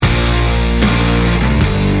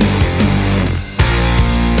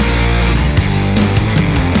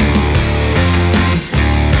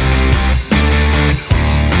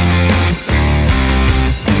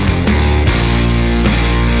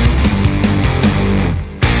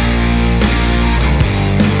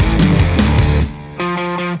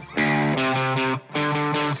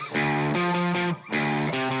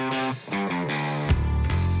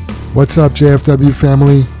What's up, JFW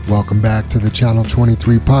family? Welcome back to the Channel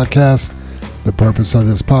 23 podcast. The purpose of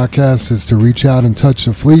this podcast is to reach out and touch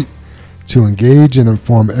the fleet, to engage and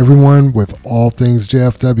inform everyone with all things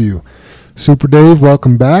JFW. Super Dave,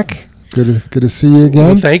 welcome back. Good to see you again.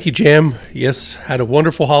 Well, thank you, Jam. Yes, had a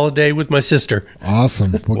wonderful holiday with my sister.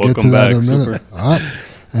 Awesome. We'll Welcome get to that back, in a minute. Super. All right.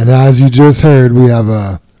 And as you just heard, we have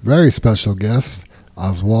a very special guest,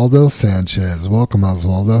 Oswaldo Sanchez. Welcome,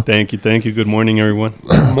 Oswaldo. Thank you. Good morning, everyone.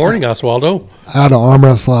 Good morning, Oswaldo. I had to arm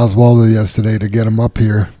wrestle Oswaldo yesterday to get him up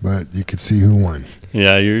here, but you could see who won.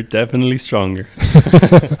 Yeah, you're definitely stronger.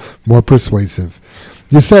 More persuasive.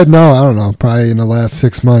 You said no, I don't know, probably in the last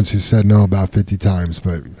 6 months you said no about 50 times,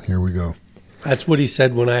 but here we go. That's what he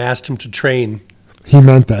said when I asked him to train. He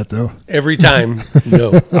meant that, though. Every time,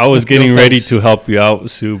 no. I was getting No ready thanks. to help you out,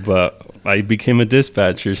 Sue, but I became a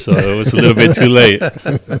dispatcher, so it was a little bit too late.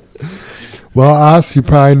 Well, Os, you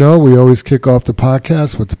probably know we always kick off the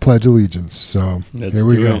podcast with the Pledge of Allegiance. So Let's here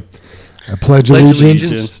we do go. it. I pledge Pledge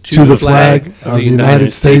allegiance allegiance to the flag of the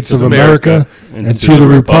United States of America and to the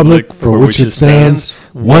republic for which it stands,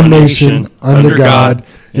 one nation, under God,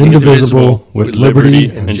 indivisible, with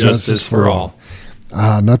liberty and justice for all.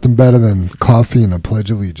 Nothing better than coffee and a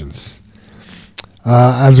Pledge of Allegiance.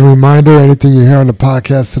 As a reminder, anything you hear on the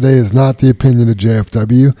podcast today is not the opinion of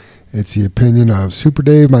JFW. It's the opinion of Super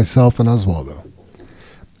Dave, myself, and Oswaldo.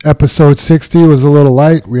 Episode 60 was a little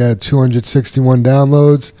light. We had 261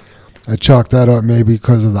 downloads. I chalked that up maybe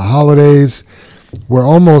because of the holidays. We're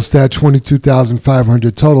almost at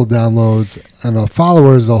 22,500 total downloads, and our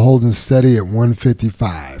followers are holding steady at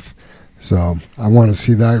 155. So I want to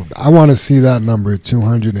see that. I want to see that number at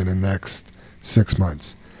 200 in the next 6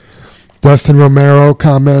 months. Dustin Romero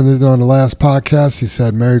commented on the last podcast. He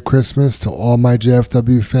said, "Merry Christmas to all my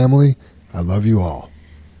JFW family. I love you all."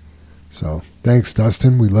 So thanks,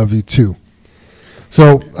 Dustin. We love you too.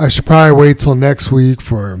 So I should probably wait till next week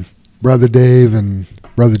for Brother Dave and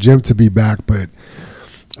Brother Jim to be back, but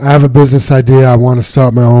I have a business idea. I want to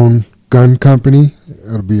start my own gun company.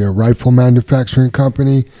 It'll be a rifle manufacturing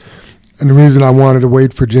company. And the reason I wanted to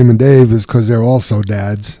wait for Jim and Dave is because they're also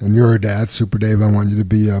dads, and you're a dad. Super Dave, I want you to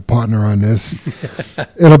be a partner on this.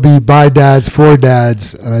 It'll be by dads, for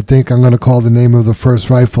dads, and I think I'm going to call the name of the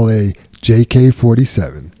first rifle a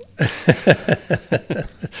JK-47.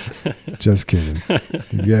 Just kidding.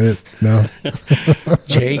 You get it? No?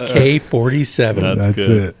 JK-47. That's That's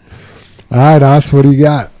good. it. All right, Os, what do you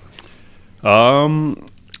got?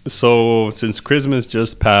 So since Christmas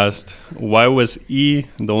just passed, why was E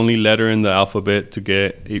the only letter in the alphabet to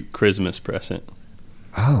get a Christmas present?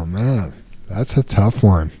 Oh, man. That's a tough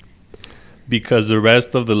one. Because the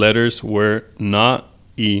rest of the letters were not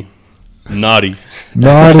E. Naughty.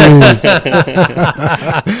 Naughty.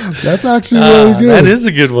 That's actually really good. That is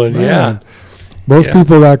a good one, Man. yeah. Most Yeah.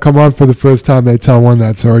 people that come on for the first time, they tell one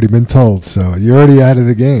that's already been told. So you're already out of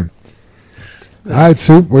the game. All right,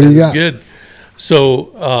 Soup, what do you got? Good.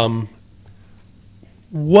 So,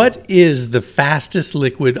 what is the fastest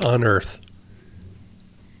liquid on Earth?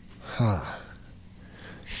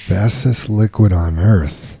 Fastest liquid on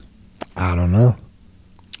Earth. I don't know.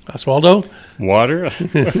 Oswaldo? Water?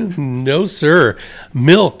 No, sir.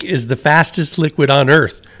 Milk is the fastest liquid on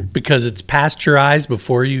Earth because it's pasteurized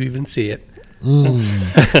before you even see it. All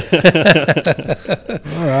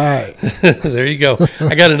right. There you go.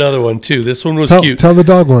 I got another one, too. This one was Tell, cute. tell the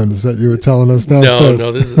dog ones that you were telling us downstairs.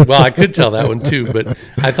 No, this is, well, I could tell that one, too, but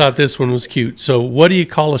I thought this one was cute. So what do you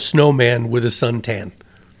call a snowman with a suntan?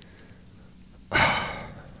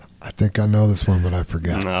 I think I know this one, but I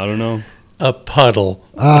forgot. I don't know. A puddle.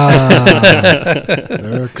 There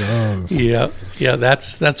it goes. Yeah,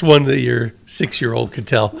 that's one that your 6-year-old could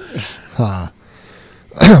tell.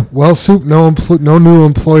 Well, Soup, no new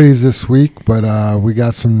employees this week, but we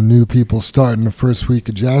got some new people starting the first week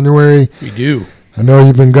of January. We do. I know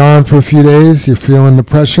you've been gone for a few days. You're feeling the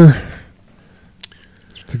pressure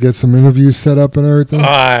to get some interviews set up and everything?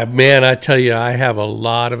 Man, I tell you, I have a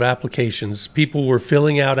lot of applications. People were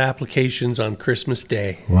filling out applications on Christmas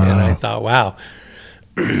Day. Wow. And I thought, wow,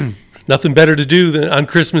 nothing better to do on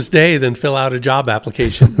Christmas Day than fill out a job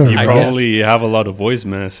application. You I probably guess. have a lot of voice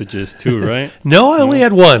messages too, right? No, I only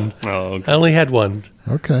had one. Oh, okay. I only had one.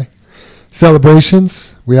 Okay.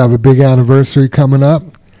 Celebrations. We have a big anniversary coming up.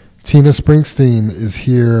 Tina Springsteen is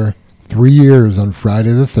here 3 years on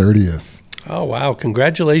Friday the 30th. Oh, wow.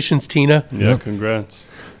 Congratulations, Tina. Yeah, Yep. congrats.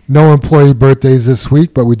 No employee birthdays this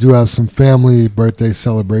week, but we do have some family birthday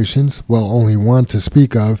celebrations. Well, only one to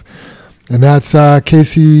speak of. And that's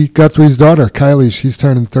Casey Guthrie's daughter, Kylie. She's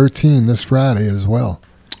turning 13 this Friday as well.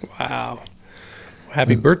 Wow.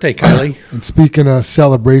 Happy birthday, Kylie. And speaking of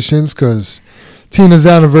celebrations, because Tina's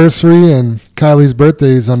anniversary and Kylie's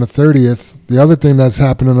birthday is on the 30th. The other thing that's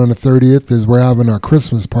happening on the 30th is we're having our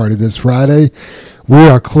Christmas party this Friday. We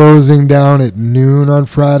are closing down at noon on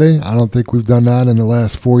Friday. I don't think we've done that in the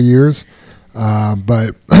last 4 years.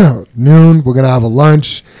 But noon, we're going to have a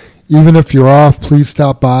lunch. Even if you're off, please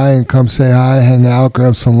stop by and come say hi, hang out,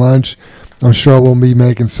 grab some lunch. I'm sure we'll be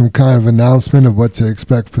making some kind of announcement of what to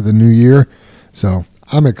expect for the new year. So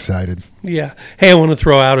I'm excited. Yeah. Hey, I want to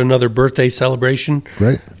throw out another birthday celebration.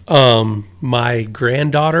 Great. My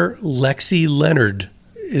granddaughter, Lexi Leonard,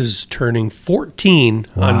 is turning 14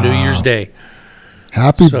 on New Year's Day.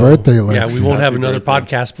 Happy birthday, Lexi. Yeah, we won't have Happy another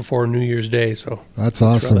birthday. podcast before New Year's Day, so That's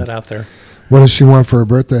awesome. throw that out there. What does she want for her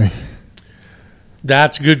birthday?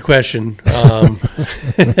 That's a good question. I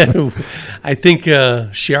think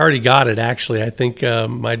she already got it, actually. I think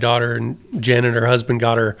my daughter and Jen and her husband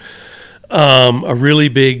got her a really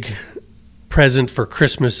big present for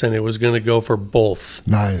Christmas, and it was going to go for both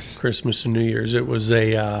Nice. Christmas and New Year's. It was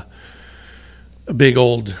a big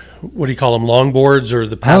old, what do you call them, longboards or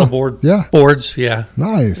the paddleboard yeah. boards? Yeah.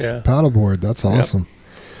 Nice. Yeah. Paddleboard. That's awesome.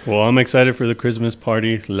 Well, I'm excited for the Christmas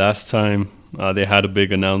party. Last time they had a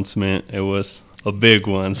big announcement. It was a big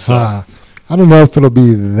one. So I don't know if it'll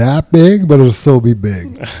be that big, but it'll still be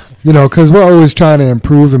big. Because we're always trying to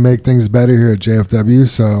improve and make things better here at JFW.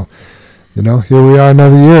 So, here we are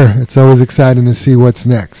another year. It's always exciting to see what's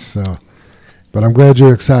next. So, but I'm glad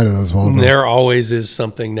you're excited, Oswaldo. There always is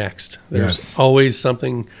something next. There's Yes. always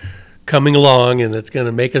something coming along, and it's going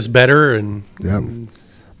to make us better. And Yep.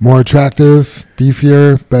 More attractive,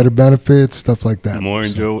 beefier, better benefits, stuff like that. more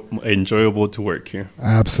So, enjoyable to work here.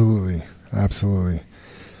 absolutely.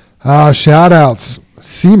 Shout outs.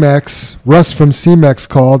 CMEX, Russ from CMEX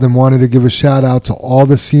called and wanted to give a shout out to all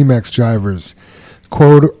the CMEX drivers.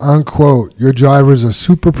 Quote unquote, your drivers are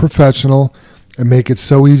super professional and make it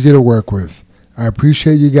so easy to work with. I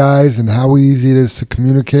appreciate you guys and how easy it is to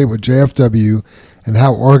communicate with JFW and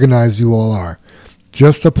how organized you all are.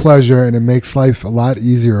 Just a pleasure, and it makes life a lot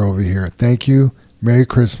easier over here. Thank you. Merry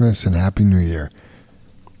Christmas and Happy New Year.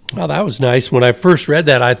 well, that was nice. When I first read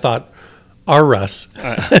that, I thought, our Russ.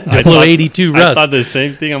 I 082 Russ. I thought the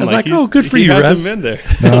same thing. I'm I was like, like, oh, good for he you, hasn't Russ. been there.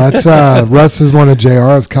 No, that's Russ is one of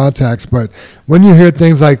JR's contacts. But when you hear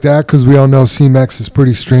things like that, because we all know CMEX is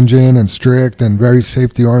pretty stringent and strict and very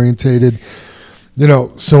safety orientated,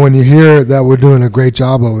 so when you hear that we're doing a great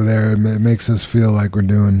job over there, it makes us feel like we're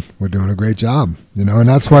doing a great job. And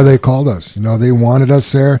that's why they called us. They wanted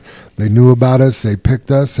us there. They knew about us. They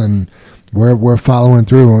picked us, and we're following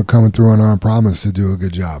through and we're coming through on our promise to do a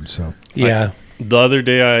good job. So. Yeah. The other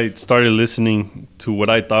day, I started listening to what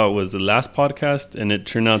I thought was the last podcast, and it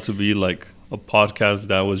turned out to be like a podcast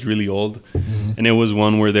that was really old. Mm-hmm. And it was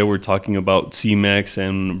one where they were talking about CMEX,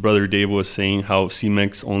 and Brother Dave was saying how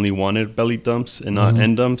CMEX only wanted belly dumps and not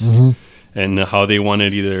end dumps, and how they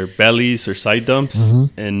wanted either bellies or side dumps.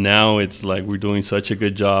 And now it's like we're doing such a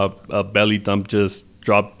good job. A belly dump just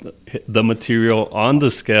dropped the material on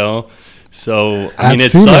the scale. So, At it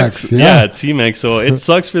CMEX, sucks. yeah. At CMEX. So, it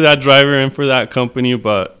sucks for that driver and for that company,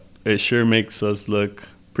 but it sure makes us look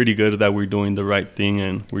pretty good that we're doing the right thing,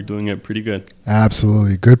 and we're doing it pretty good.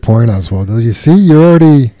 Absolutely. Good point, Oswaldo. You see, you're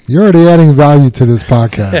already adding value to this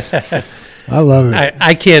podcast. I love it.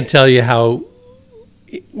 I can't tell you how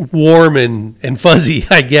warm and fuzzy,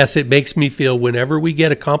 I guess, it makes me feel whenever we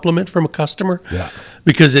get a compliment from a customer. Yeah.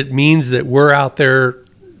 Because it means that we're out there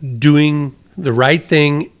doing the right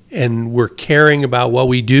thing and we're caring about what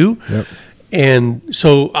we do. Yep. And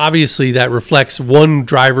so obviously that reflects one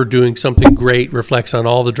driver doing something great, reflects on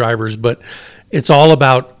all the drivers, but it's all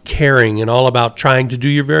about caring and all about trying to do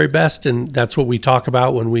your very best. And that's what we talk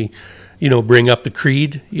about when we, bring up the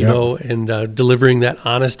creed, and delivering that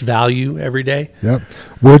honest value every day. Yep.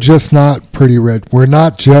 We're just not pretty red. We're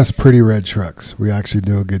not just pretty red trucks. We actually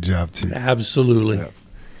do a good job too. Absolutely. Yep.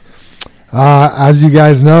 As you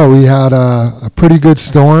guys know, we had a pretty good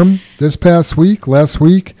storm last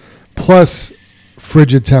week, plus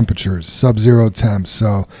frigid temperatures, sub-zero temps.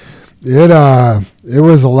 So it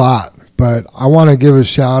was a lot. But I want to give a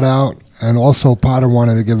shout out, and also Potter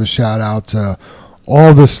wanted to give a shout out to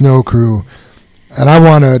all the snow crew. And I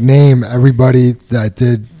want to name everybody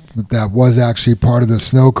that was actually part of the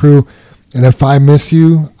snow crew. And if I miss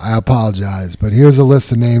you, I apologize. But here's a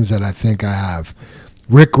list of names that I think I have.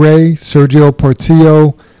 Rick Ray, Sergio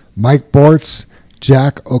Portillo, Mike Bortz,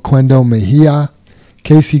 Jack Oquendo Mejia,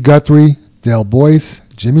 Casey Guthrie, Dale Boyce,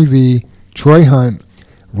 Jimmy V, Troy Hunt,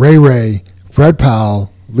 Ray, Fred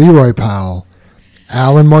Powell, Leroy Powell,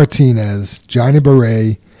 Alan Martinez, Johnny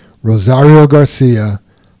Beret, Rosario Garcia,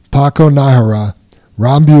 Paco Nahara,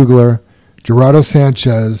 Ron Bugler, Gerardo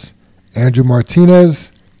Sanchez, Andrew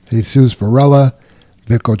Martinez, Jesus Varela,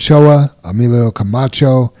 Vic Ochoa, Emilio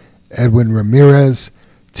Camacho, Edwin Ramirez,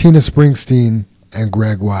 Tina Springsteen, and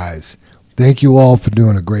Greg Wise. Thank you all for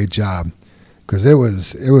doing a great job, because it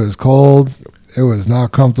was cold, it was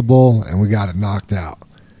not comfortable, and we got it knocked out.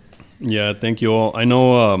 Yeah, thank you all. I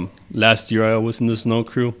know last year I was in the snow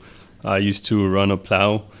crew. I used to run a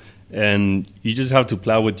plow, and you just have to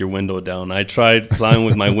plow with your window down. I tried plowing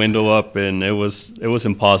with my window up, and it was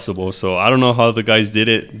impossible. So I don't know how the guys did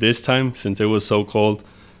it this time since it was so cold.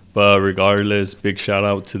 But regardless, big shout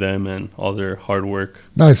out to them and all their hard work.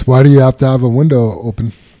 Nice. Why do you have to have a window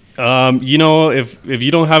open? If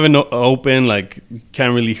you don't have it open, like, you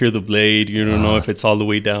can't really hear the blade. You don't know if it's all the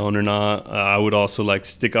way down or not. I would also like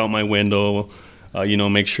stick out my window,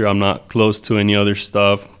 make sure I'm not close to any other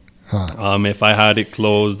stuff. If I had it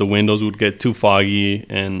closed, the windows would get too foggy,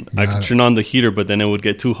 and I could turn on the heater, but then it would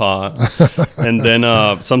get too hot. And then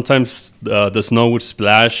sometimes the snow would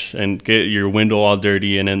splash and get your window all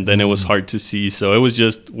dirty, and then it was hard to see. So it was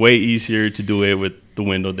just way easier to do it with the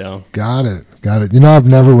window down. Got it. I've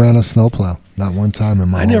never ran a snowplow. Not one time in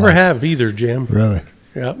my life. I never have either, Jim. Really?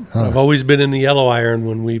 Yeah. I've always been in the yellow iron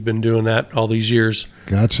when we've been doing that all these years.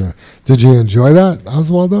 Gotcha. Did you enjoy that,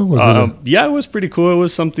 Oswaldo? Yeah, it was pretty cool. It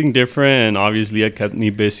was something different, and obviously it kept me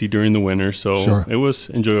busy during the winter, so It was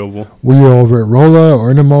enjoyable. Were you over at Rolla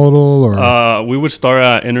or Intermodal? Or? We would start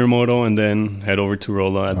at Intermodal and then head over to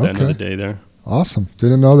Rolla at the end of the day there. Awesome.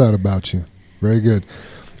 Didn't know that about you. Very good.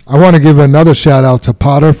 I want to give another shout out to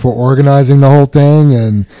Potter for organizing the whole thing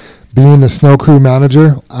and being the snow crew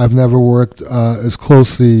manager. I've never worked as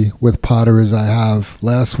closely with Potter as I have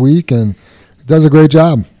last week, and he does a great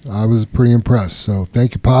job. I was pretty impressed. So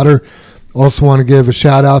thank you, Potter. Also want to give a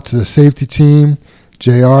shout out to the safety team,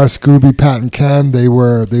 JR, Scooby, Pat, and Ken. They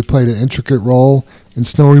played an intricate role in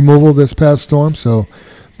snow removal this past storm. So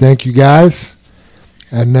thank you guys.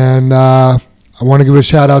 And then I want to give a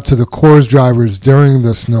shout out to the Coors drivers during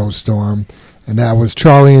the snowstorm, and that was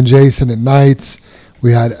Charlie and Jason at nights.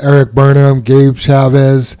 We had Eric Burnham, Gabe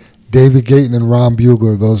Chavez, David Gayton, and Ron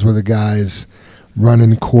Bugler. Those were the guys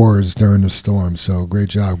running Coors during the storm. So great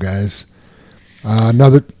job, guys. I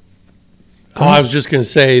was just going to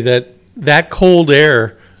say that cold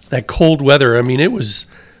air, that cold weather, I mean, it was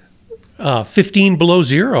 15 below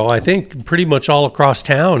zero, I think, pretty much all across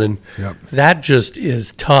town. And that just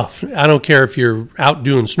is tough. I don't care if you're out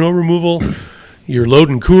doing snow removal, you're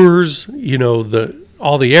loading Coors,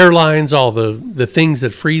 all the airlines, all the things that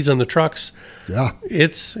freeze on the trucks. Yeah.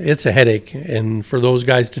 It's a headache. And for those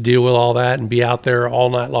guys to deal with all that and be out there all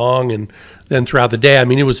night long and then throughout the day, I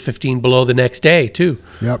mean, it was 15 below the next day too.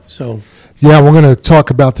 Yep. So. Yeah, we're going to talk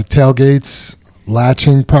about the tailgates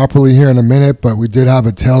latching properly here in a minute, but we did have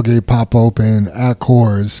a tailgate pop open at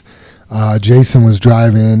Coors. Jason was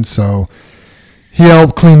driving, so he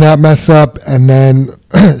helped clean that mess up. And then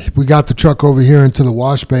we got the truck over here into the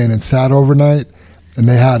wash bay and it sat overnight. And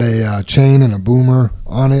they had a chain and a boomer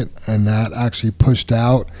on it, and that actually pushed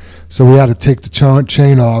out. So we had to take the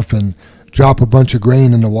chain off and drop a bunch of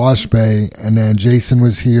grain in the wash bay. And then Jason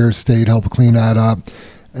was here, stayed, helped clean that up.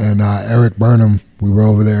 And Eric Burnham, we were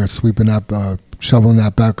over there sweeping up, shoveling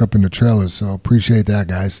that back up in the trailers. So appreciate that,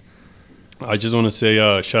 guys. I just want to say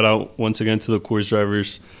shout out once again to the Coors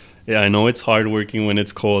drivers. Yeah, I know it's hard working when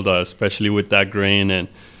it's cold, especially with that grain. And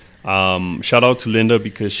shout out to Linda,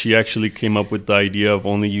 because she actually came up with the idea of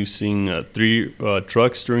only using 3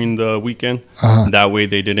 trucks during the weekend. That way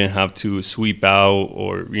they didn't have to sweep out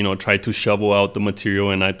or try to shovel out the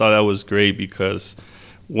material. And I thought that was great, because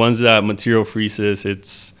once that material freezes,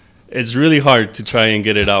 it's really hard to try and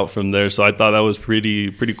get it out from there. So I thought that was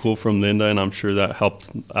pretty cool from Linda, and I'm sure that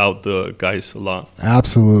helped out the guys a lot.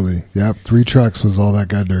 Absolutely. Yep, 3 trucks was all that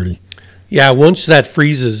got dirty. Yeah, once that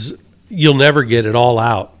freezes, you'll never get it all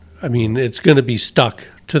out. I mean, it's going to be stuck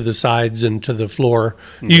to the sides and to the floor.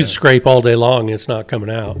 You can scrape all day long. It's not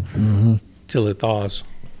coming out till it thaws.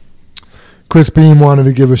 Chris Beam wanted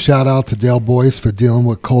to give a shout out to Dale Boyce for dealing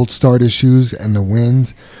with cold start issues and the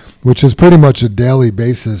wind, which is pretty much a daily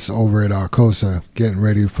basis over at Arcosa, getting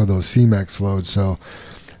ready for those C-Mex loads. So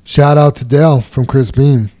shout out to Dale from Chris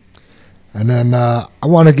Beam. And then I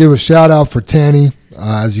want to give a shout out for Tanny.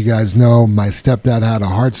 As you guys know, my stepdad had a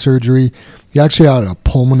heart surgery. He actually had a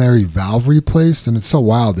pulmonary valve replaced, and it's so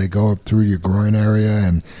wild. They go up through your groin area,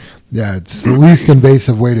 and yeah, it's the least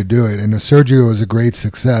invasive way to do it. And the surgery was a great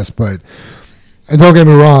success. But, and don't get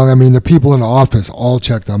me wrong, I mean, the people in the office all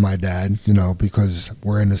checked on my dad, because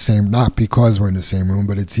we're in the same, not because we're in the same room,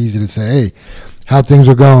 but it's easy to say, hey, how things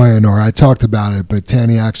are going, or I talked about it. But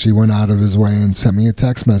Tanny actually went out of his way and sent me a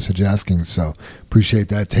text message asking. So appreciate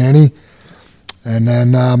that, Tanny. And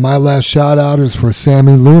then my last shout out is for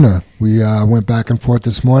Sammy Luna. We went back and forth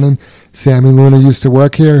this morning. Sammy Luna used to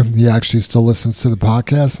work here. He actually still listens to the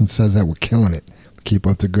podcast and says that we're killing it. Keep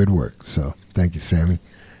up the good work. So thank you, Sammy.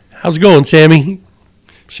 How's it going, Sammy?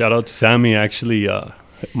 Shout out to Sammy. Actually,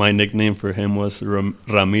 my nickname for him was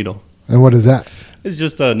Ramiro. And what is that? It's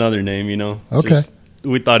just another name, you know. Okay.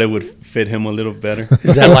 We thought it would fit him a little better.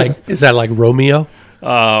 Is that like Romeo?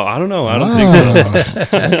 I don't know. I don't think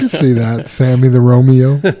so. I can see that. Sammy the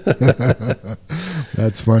Romeo.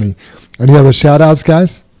 That's funny. Any other shout outs,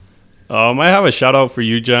 guys? I have a shout out for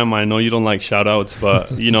you, Jam. I know you don't like shout outs,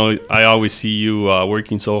 but you know, I always see you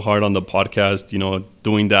working so hard on the podcast, you know,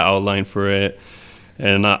 doing the outline for it.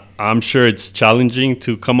 And I'm sure it's challenging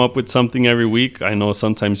to come up with something every week. I know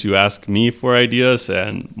sometimes you ask me for ideas,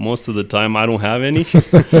 and most of the time I don't have any.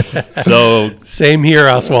 So same here,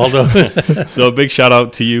 Oswaldo. So a big shout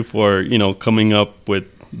out to you for, you know, coming up with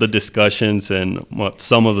the discussions and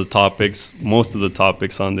some of the topics, most of the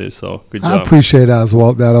topics on this. So good job. I appreciate that,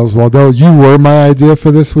 Oswaldo. You were my idea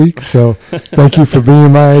for this week, so thank you for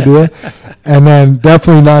being my idea. And then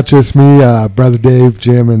definitely not just me, Brother Dave,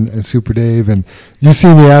 Jim, and Super Dave. And you see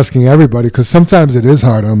me asking everybody, because sometimes it is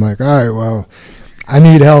hard. I'm like, all right, well, I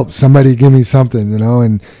need help. Somebody give me something, you know.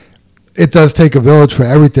 And it does take a village for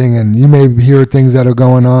everything. And you may hear things that are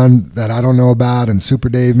going on that I don't know about. And Super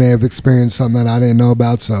Dave may have experienced something that I didn't know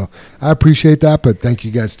about. So I appreciate that, but thank you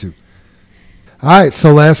guys too. All right,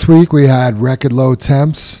 so last week we had record low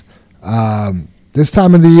temps. This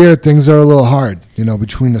time of the year, things are a little hard, you know,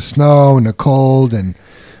 between the snow and the cold and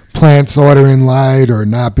plants ordering light or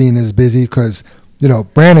not being as busy because, you know,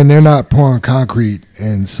 Brandon, they're not pouring concrete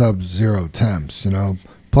in sub-zero temps, you know.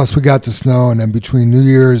 Plus we got the snow, and then between New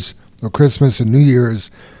Year's or Christmas and New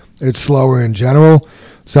Year's, it's slower in general.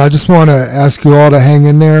 So I just want to ask you all to hang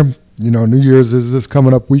in there. You know, New Year's is this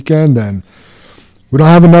coming up weekend, and we don't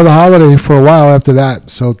have another holiday for a while after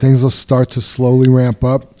that, so things will start to slowly ramp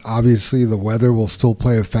up. Obviously, the weather will still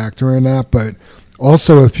play a factor in that, but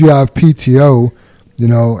also if you have PTO, you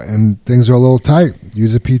know, and things are a little tight,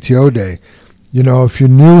 use a PTO day. You know, if you're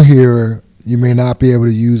new here, you may not be able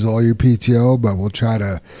to use all your PTO, but we'll try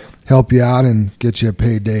to help you out and get you a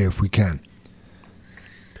paid day if we can.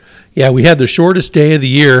 Yeah, we had the shortest day of the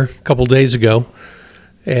year a couple days ago,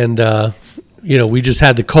 and you know, we just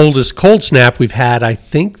had the coldest cold snap we've had, I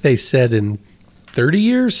think they said in 30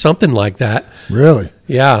 years, something like that. Really?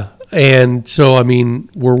 Yeah. And so, I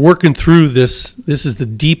mean, we're working through this. This is the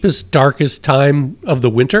deepest, darkest time of the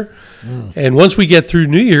winter. And once we get through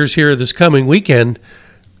New Year's here this coming weekend,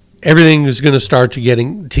 everything is going to start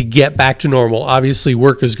to get back to normal. Obviously,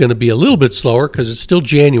 work is going to be a little bit slower because it's still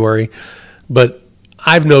January. But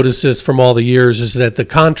I've noticed this from all the years is that the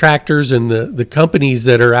contractors and the companies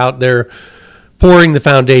that are out there pouring the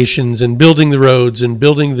foundations and building the roads and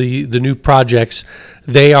building the new projects,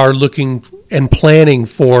 they are looking and planning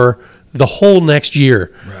for the whole next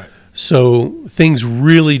year. Right. So things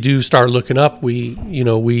really do start looking up. We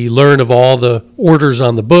learn of all the orders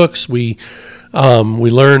on the books. We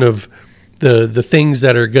learn of the things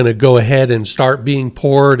that are going to go ahead and start being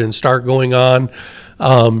poured and start going on.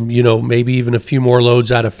 Maybe even a few more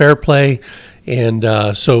loads out of Fairplay.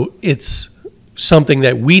 And so it's something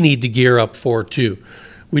that we need to gear up for too.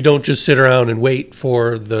 We don't just sit around and wait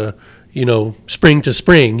for the, spring to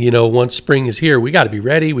spring. Once spring is here, we got to be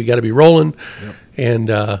ready. We got to be rolling. Yep.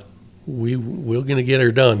 And we're going to get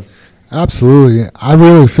her done. Absolutely. I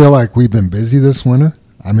really feel like we've been busy this winter.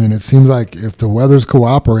 I mean, it seems like if the weather's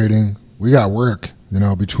cooperating, we got work,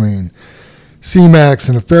 between CMAX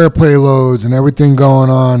and the Fairplay loads and everything going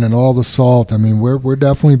on and all the salt. I mean, we're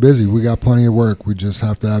definitely busy. We got plenty of work. We just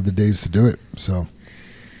have to have the days to do it. So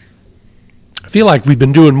I feel like we've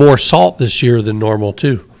been doing more salt this year than normal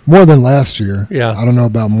too. More than last year. Yeah. I don't know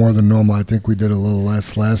about more than normal. I think we did a little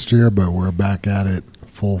less last year, but we're back at it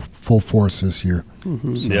full force this year.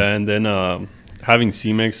 Mm-hmm. So. Yeah, and then having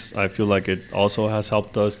CMAX, I feel like it also has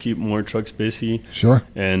helped us keep more trucks busy. Sure.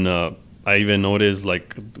 And I even noticed,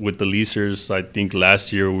 like, with the leasers, I think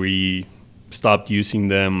last year we stopped using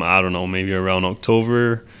them, I don't know, maybe around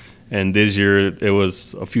October. And this year it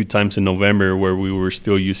was a few times in November where we were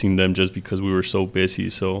still using them just because we were so busy.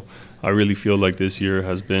 So I really feel like this year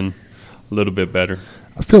has been a little bit better.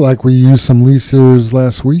 I feel like we used some leasers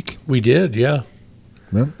last week. We did, yeah.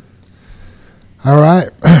 Yep. All right.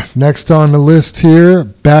 Next on the list here,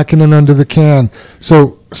 backing it under the can.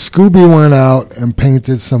 So Scooby went out and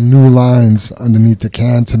painted some new lines underneath the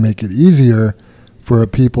can to make it easier for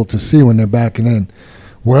people to see when they're backing in.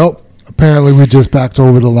 Well, apparently we just backed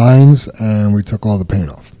over the lines and we took all the paint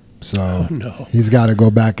off. So He's got to go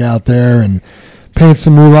back out there and paint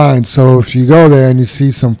some new lines. So if you go there and you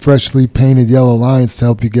see some freshly painted yellow lines to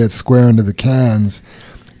help you get square under the cans,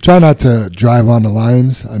 try not to drive on the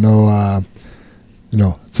lines. I know,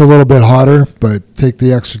 it's a little bit harder, but take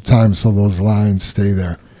the extra time so those lines stay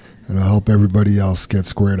there. And it'll help everybody else get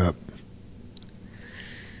squared up.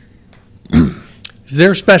 Is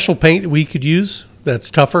there special paint we could use that's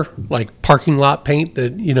tougher, like parking lot paint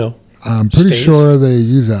that, I'm pretty stays? sure they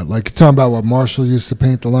use that. Like, you're talking about what Marshall used to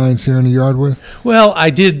paint the lines here in the yard with? Well, I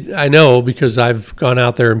know because I've gone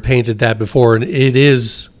out there and painted that before, and it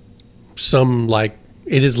is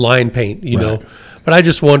line paint, know. But I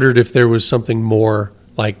just wondered if there was something more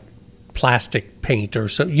like plastic paint or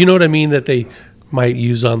something, you know what I mean, that they might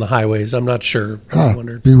use on the highways. I'm not sure. I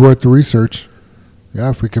wondered. Be worth the research. Yeah,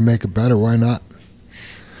 if we can make it better, why not?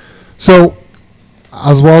 So,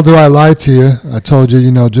 Oswaldo, I lied to you. I told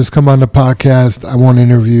you, just come on the podcast. I won't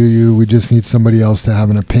interview you. We just need somebody else to have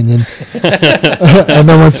an opinion. And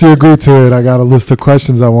then once you agree to it, I got a list of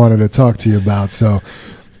questions I wanted to talk to you about. So,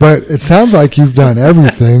 but it sounds like you've done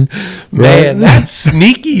everything. Man, that's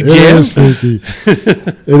sneaky, Jim. It is sneaky.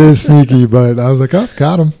 It is sneaky, but I was like, oh,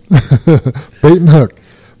 got him. Bait and hook.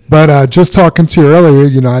 But just talking to you earlier,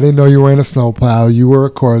 I didn't know you were in a snowplow. You were a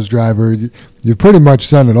cars driver. You pretty much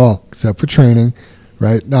done it all, except for training,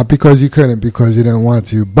 right? Not because you couldn't, because you didn't want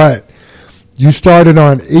to. But you started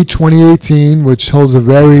on 8/20/18, which holds a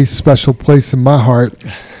very special place in my heart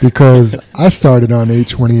because I started on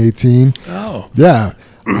 8/20/18. Oh. Yeah.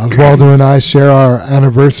 Oswaldo and I share our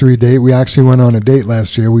anniversary date. We actually went on a date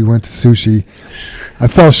last year. We went to sushi. I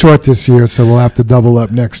fell short this year, so we'll have to double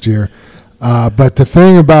up next year. But the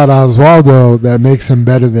thing about Oswaldo that makes him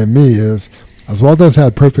better than me is Oswaldo's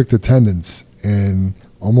had perfect attendance in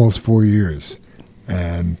almost 4 years.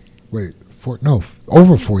 And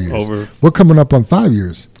over 4 years. We're coming up on 5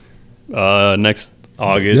 years. Next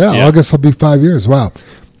August. Yeah, August will be 5 years. Wow.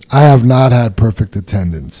 I have not had perfect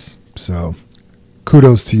attendance. So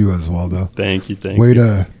kudos to you, Oswaldo. Thank you. Way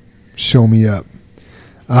to show me up.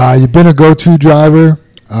 You've been a go-to driver,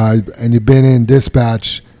 and you've been in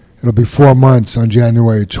dispatch. It'll be 4 months on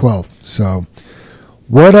January 12th. So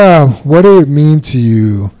what did it mean to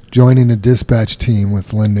you joining the dispatch team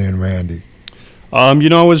with Linda and Randy? I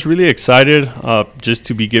was really excited just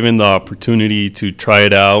to be given the opportunity to try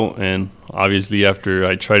it out. And obviously after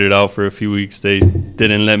I tried it out for a few weeks, they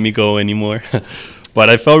didn't let me go anymore. But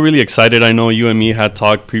I felt really excited. I know you and me had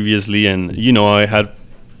talked previously, and, I had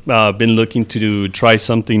been looking to try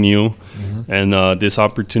something new. Mm-hmm. And this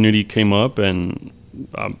opportunity came up, and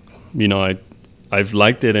I've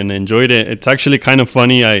liked it and enjoyed it. It's actually kind of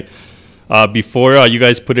funny. Before you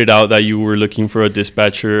guys put it out that you were looking for a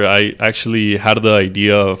dispatcher, I actually had the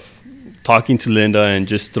idea of talking to Linda and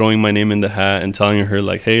just throwing my name in the hat and telling her,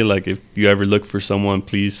 like, hey, like, if you ever look for someone,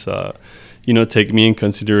 please, take me in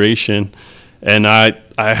consideration. And I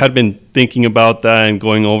had been thinking about that and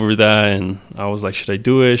going over that, and I was like, should I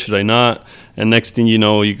do it? Should I not? And next thing you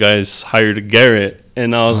know, you guys hired Garrett,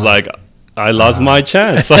 and I was like, I lost my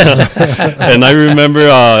chance. And I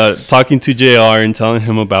remember talking to JR and telling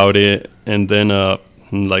him about it. And then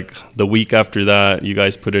like the week after that, you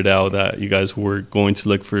guys put it out that you guys were going to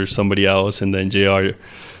look for somebody else. And then JR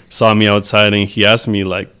saw me outside and he asked me,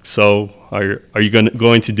 like, so are you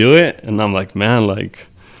going to do it? And I'm like, man, like,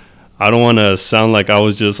 I don't want to sound like I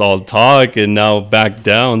was just all talk and now back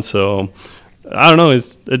down. So I don't know.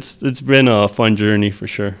 It's been a fun journey for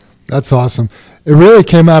sure. That's awesome. It really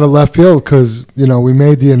came out of left field because, we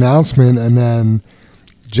made the announcement and then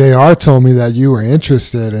JR told me that you were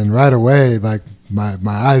interested, and right away, like, my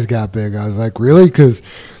eyes got big. I was like, really? Because,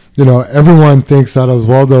 everyone thinks that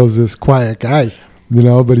Oswaldo's this quiet guy,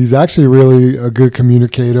 but he's actually really a good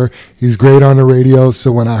communicator. He's great on the radio.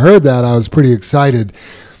 So when I heard that, I was pretty excited.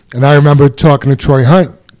 And I remember talking to Troy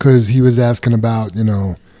Hunt because he was asking about,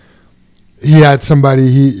 he had somebody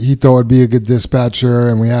he thought would be a good dispatcher,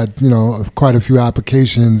 and we had, quite a few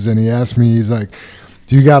applications, and he asked me, he's like,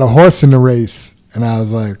 do you got a horse in the race? And I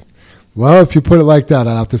was like, well, if you put it like that,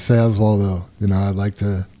 I'd have to say Oswaldo. I'd like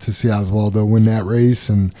to see Oswaldo win that race,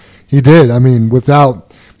 and he did. I mean,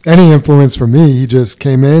 without any influence from me, he just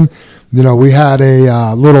came in. We had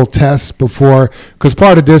a little test before, because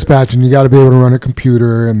part of dispatching, you got to be able to run a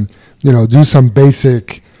computer and, do some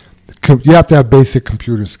basic. You have to have basic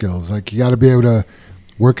computer skills. Like, you got to be able to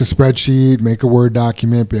work a spreadsheet, make a Word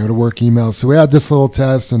document, be able to work emails. So we had this little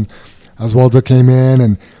test, and Oswaldo came in,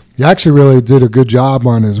 and he actually really did a good job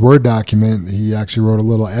on his Word document. He actually wrote a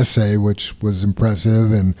little essay, which was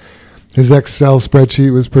impressive, and his Excel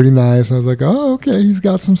spreadsheet was pretty nice. I was like, oh, okay, he's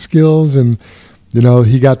got some skills, and,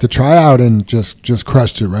 he got to try out and just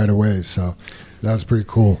crushed it right away. So That's pretty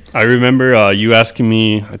cool. I remember you asking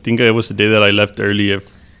me, I think it was the day that I left early,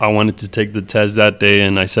 if I wanted to take the test that day,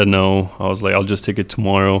 and I said no. I was like, I'll just take it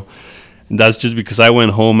tomorrow. And that's just because I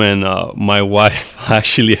went home and my wife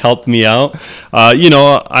actually helped me out.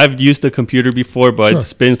 I've used the computer before, but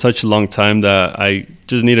It's been such a long time that I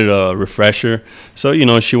just needed a refresher. So,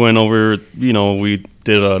 she went over, we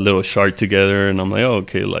did a little chart together, and I'm like, oh,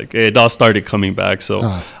 okay, like it all started coming back. So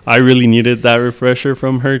I really needed that refresher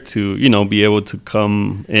from her to, be able to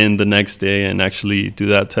come in the next day and actually do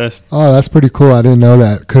that test. Oh, that's pretty cool. I didn't know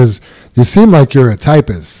that, because you seem like you're a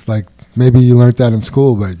typist. Like maybe you learned that in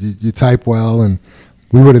school, but you type well, and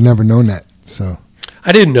we would have never known that. So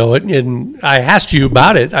I didn't know it, and I asked you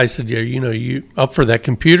about it. I said, you up for that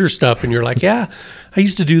computer stuff? And you're like, yeah, I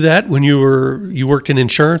used to do that when you worked in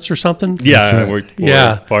insurance or something. Yeah, right. I worked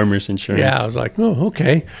for Farmers Insurance. Yeah, I was like, oh,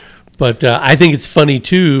 okay. But I think it's funny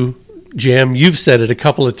too, Jim. You've said it a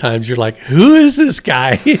couple of times. You're like, who is this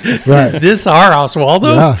guy? Right. Is this our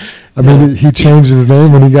Oswaldo? Yeah. I mean, he changed his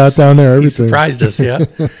name when he got down there. Everything. He surprised us, yeah.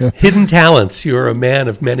 Hidden talents. You're a man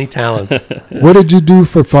of many talents. What did you do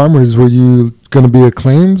for Farmers? Were you going to be a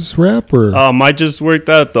claims rep, or? I just worked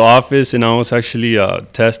at the office, and I was actually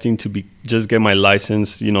testing to just get my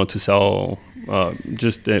license, to sell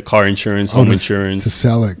just car insurance, home insurance. To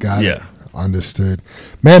sell it, got it. Understood.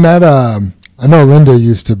 Man, that I know Linda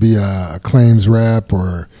used to be a claims rep,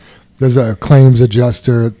 or there's a claims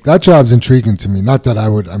adjuster. That job's intriguing to me. Not that I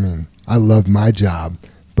love my job,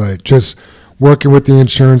 but just working with the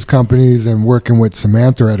insurance companies and working with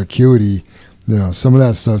Samantha at Acuity, some of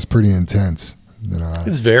that stuff's pretty intense.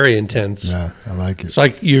 It's very intense. Yeah, I like it. It's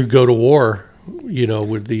like you go to war,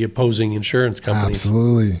 with the opposing insurance companies.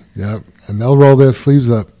 Absolutely, yep. And they'll roll their sleeves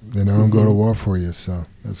up, and go to war for you. So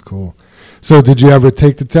that's cool. So did you ever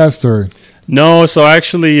take the test, or? No, so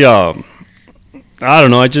actually, I don't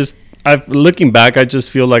know. Looking back, I just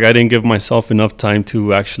feel like I didn't give myself enough time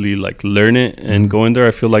to actually learn it and go in there.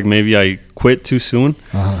 I feel like maybe I quit too soon.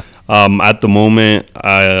 Uh-huh. At the moment,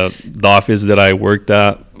 the office that I worked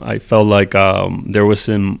at, I felt like there was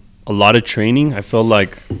a lot of training. I felt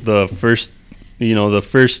like the first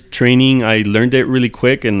training, I learned it really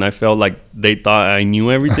quick, and I felt like they thought I knew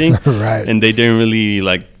everything. Right. And they didn't really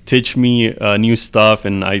teach me new stuff,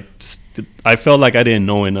 and I felt like I didn't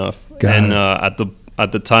know enough.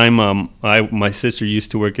 At the time, my sister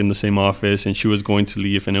used to work in the same office, and she was going to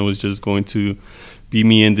leave, and it was just going to be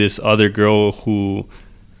me and this other girl who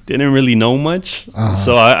didn't really know much. Uh-huh.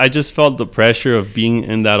 So I just felt the pressure of being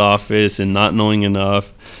in that office and not knowing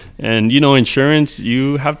enough. And, insurance,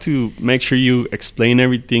 you have to make sure you explain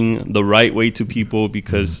everything the right way to people,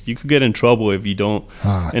 because you could get in trouble if you don't.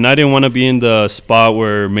 And I didn't want to be in the spot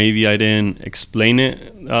where maybe I didn't explain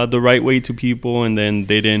it the right way to people, and then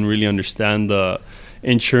they didn't really understand the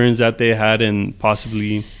insurance that they had, and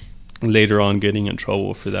possibly later on getting in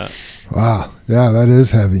trouble for that. Wow. Yeah, that is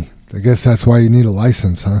heavy. I guess that's why you need a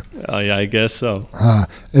license, huh? Yeah, I guess so.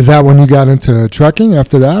 Is that when you got into trucking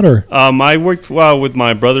after that, or? I worked with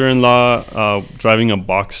my brother-in-law, driving a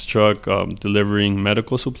box truck, delivering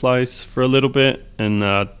medical supplies for a little bit. And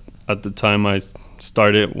at the time, I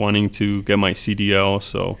started wanting to get my CDL.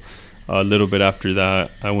 So a little bit after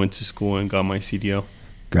that, I went to school and got my CDL.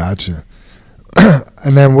 Gotcha.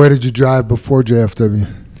 And then where did you drive before JFW?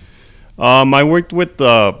 I worked with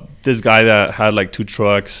this guy that had 2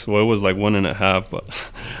 trucks. Well, it was 1.5, but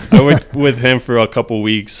I worked with him for a couple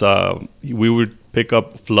weeks. We would pick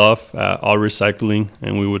up fluff at All Recycling,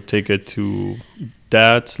 and we would take it to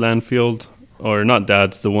Dad's landfill, or not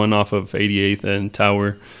Dad's, the one off of 88th and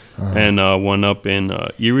Tower, and one up in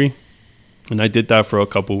Erie. And I did that for a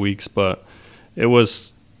couple weeks, but it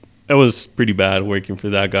was pretty bad working for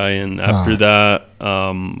that guy. And after that,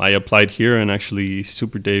 I applied here, and actually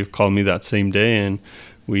Super Dave called me that same day, and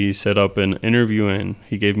we set up an interview, and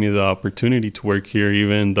he gave me the opportunity to work here,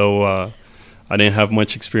 even though I didn't have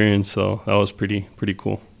much experience. So that was pretty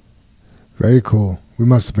cool. Very cool. We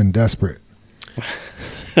must have been desperate.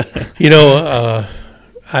 You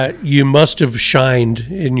must have shined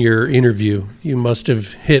in your interview. You must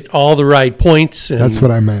have hit all the right points. That's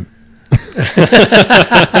what I meant.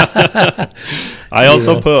 I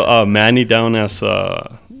also put Manny down as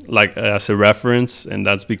a reference, and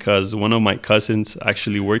that's because one of my cousins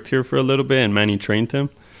actually worked here for a little bit, and Manny trained him.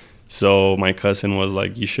 So my cousin was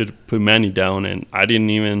like, you should put Manny down, and I didn't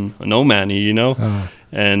even know Manny,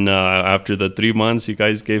 and after the 3 months, you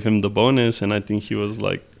guys gave him the bonus, and I think he was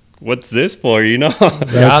like, what's this for,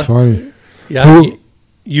 That's funny. Yeah.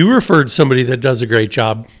 You referred somebody that does a great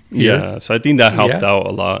job here. Yeah, so I think that helped out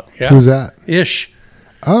a lot. Yeah. Who's that? Ish.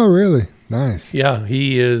 Oh, really? Nice. Yeah,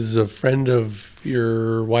 he is a friend of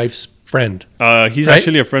your wife's friend. He's right?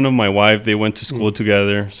 actually a friend of my wife. They went to school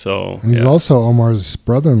together. So And he's also Omar's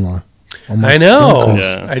brother-in-law. I know. so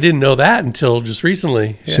Yeah. I didn't know that until just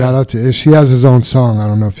recently. Yeah. Shout out to Ish. He has his own song. I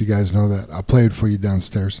don't know if you guys know that. I'll play it for you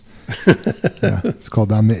downstairs. Yeah, it's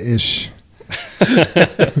called "I'm the Ish."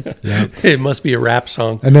 Yeah. It must be a rap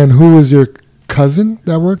song. And then who was your cousin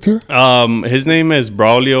that worked here? His name is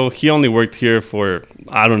Braulio. He only worked here for,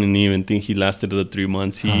 I don't even think he lasted the 3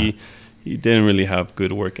 months. He didn't really have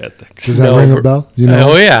good work ethic. Does that ring a bell? You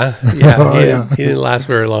know? Oh, yeah. Yeah. Oh, he, yeah. he didn't last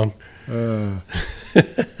very long.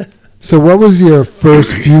 So what was your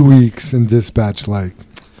first few weeks in dispatch like?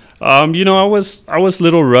 I was a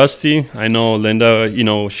little rusty. I know Linda,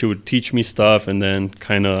 she would teach me stuff and then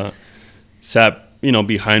kind of sat,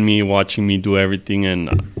 behind me watching me do everything.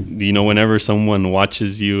 And, whenever someone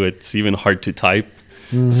watches you, it's even hard to type.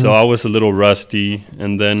 Mm-hmm. So I was a little rusty.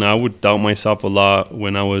 And then I would doubt myself a lot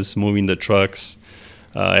when I was moving the trucks.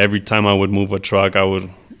 Every time I would move a truck, I would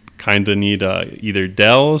kind of need either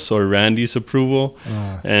Dell's or Randy's approval.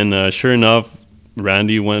 And sure enough,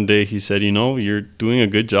 Randy one day he said, you're doing a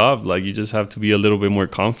good job. Like, you just have to be a little bit more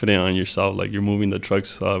confident on yourself. Like, you're moving the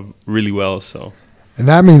trucks really well. So, and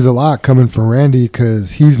that means a lot coming from Randy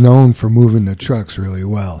because he's known for moving the trucks really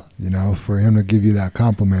well. For him to give you that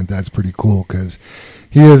compliment, that's pretty cool because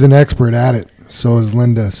he is an expert at it. So is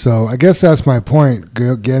Linda. So I guess that's my point.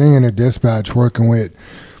 Getting in a dispatch, working with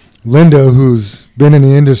Linda, who's been in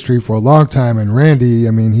the industry for a long time, and Randy,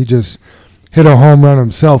 he just hit a home run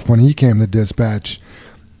himself when he came to dispatch.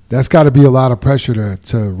 That's got to be a lot of pressure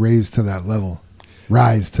to rise to that level.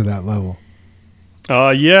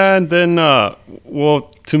 Yeah, and then,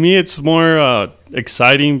 to me, it's more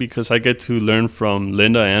exciting because I get to learn from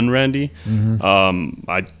Linda and Randy. Mm-hmm.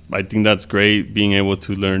 I think that's great, being able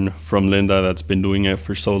to learn from Linda that's been doing it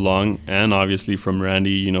for so long, and obviously from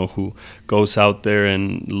Randy, who goes out there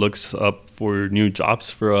and looks up for new jobs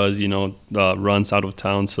for us, runs out of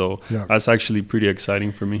town. So That's actually pretty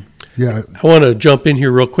exciting for me. Yeah, I want to jump in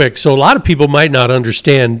here real quick. So a lot of people might not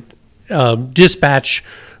understand dispatch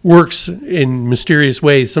works in mysterious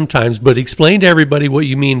ways sometimes, but explain to everybody what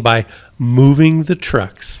you mean by moving the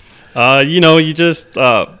trucks. You just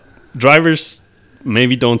drivers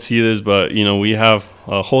maybe don't see this, but we have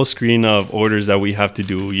a whole screen of orders that we have to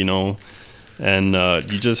do, and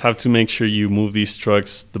you just have to make sure you move these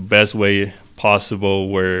trucks the best way possible,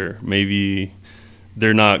 where maybe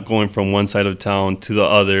they're not going from one side of town to the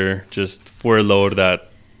other just for a load that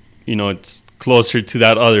it's closer to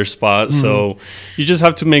that other spot. Mm-hmm. So you just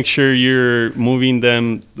have to make sure you're moving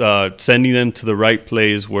them, sending them to the right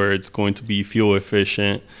place where it's going to be fuel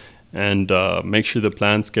efficient, and make sure the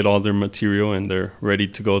plants get all their material and they're ready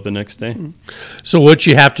to go the next day. So what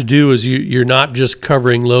you have to do is you're not just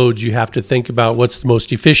covering loads. You have to think about what's the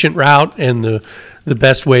most efficient route and the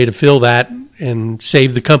best way to fill that and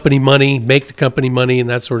save the company money, make the company money, and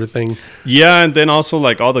that sort of thing. Yeah, and then also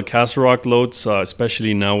like all the Castle Rock loads,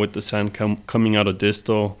 especially now with the sand coming out of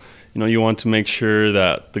Distal, you want to make sure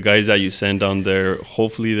that the guys that you send down there,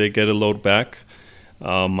 hopefully they get a load back.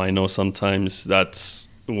 I know sometimes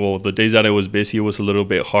the days that I was busy, it was a little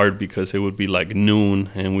bit hard because it would be like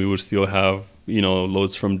noon and we would still have,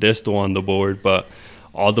 loads from Distal on the board, but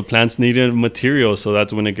all the plants needed material, so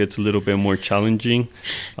that's when it gets a little bit more challenging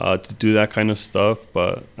to do that kind of stuff.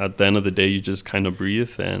 But at the end of the day, you just kind of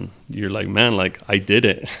breathe and you're like, man, like I did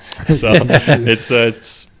it. So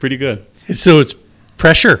it's pretty good. So it's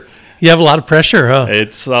pressure. You have a lot of pressure, huh?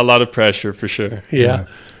 It's a lot of pressure for sure. Yeah.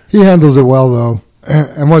 He handles it well, though.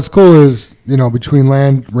 And what's cool is, between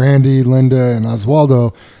Randy, Linda, and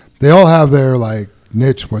Oswaldo, they all have their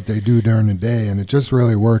niche, what they do during the day, and it just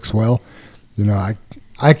really works well.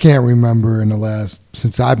 I can't remember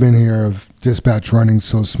since I've been here, of dispatch running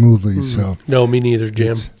so smoothly. Mm-hmm. So no, me neither,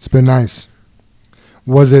 Jim. It's been nice.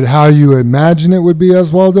 Was it how you imagine it would be,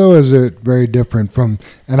 Oswaldo, or is it very different from,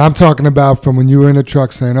 and I'm talking about from when you were in a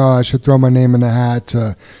truck saying, oh, I should throw my name in the hat,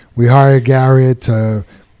 to we hired Garrett, to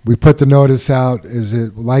we put the notice out. Is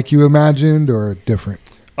it like you imagined or different?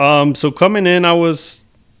 So coming in,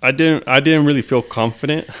 I didn't really feel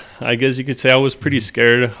confident. I guess you could say I was pretty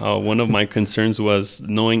scared. One of my concerns was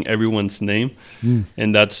knowing everyone's name,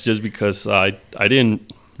 and that's just because I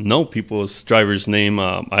didn't know people's driver's name.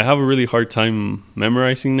 I have a really hard time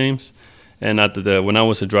memorizing names, and when I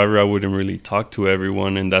was a driver, I wouldn't really talk to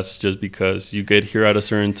everyone, and that's just because you get here at a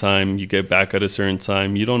certain time, you get back at a certain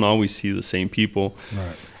time. You don't always see the same people.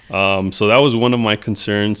 Right. So that was one of my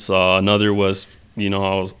concerns. Another was,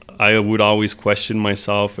 I would always question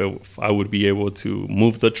myself if I would be able to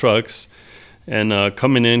move the trucks. And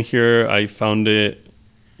coming in here, I found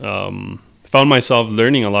myself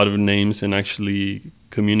learning a lot of names and actually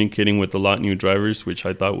communicating with a lot of new drivers, which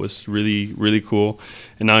I thought was really, really cool.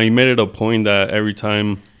 And now he made it a point that every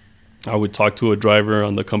time I would talk to a driver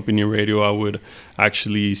on the company radio, I would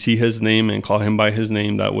actually see his name and call him by his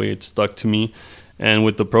name. That way it stuck to me. And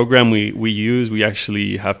with the program we use, we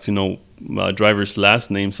actually have to know drivers'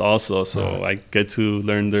 last names also. So I get to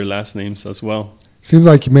learn their last names as well. Seems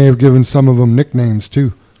like you may have given some of them nicknames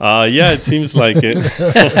too. Yeah, it seems like it.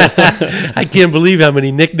 I can't believe how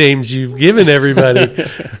many nicknames you've given everybody.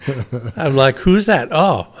 I'm like, who's that?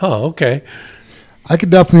 Oh, okay. I could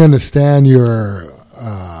definitely understand your,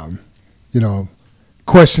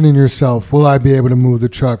 questioning yourself. Will I be able to move the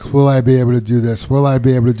trucks? Will I be able to do this? Will I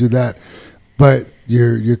be able to do that? But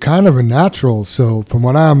you're kind of a natural. So from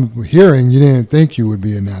what I'm hearing, you didn't think you would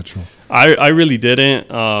be a natural. I really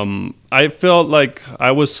didn't. I felt like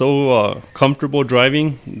I was so comfortable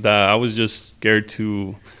driving that I was just scared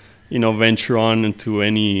to, venture on into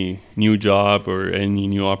any new job or any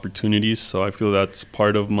new opportunities. So I feel that's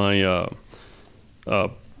part of my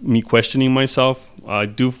me questioning myself.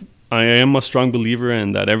 I am a strong believer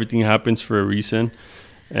in that everything happens for a reason.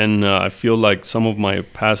 And I feel like some of my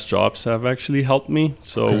past jobs have actually helped me.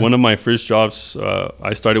 So one of my first jobs,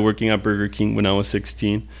 I started working at Burger King when I was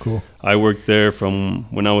 16. Cool. I worked there from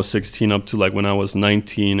when I was 16 up to like when I was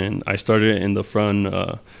 19. And I started in the front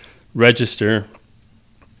register.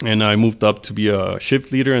 And I moved up to be a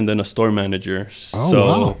shift leader and then a store manager.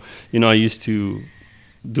 Wow. I used to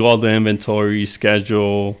do all the inventory,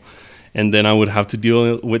 schedule, and then I would have to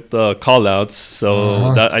deal with the call-outs.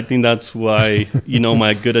 So I think that's why,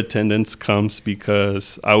 my good attendance comes,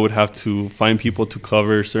 because I would have to find people to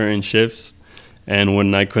cover certain shifts. And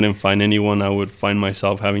when I couldn't find anyone, I would find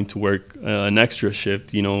myself having to work an extra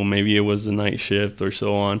shift. Maybe it was a night shift or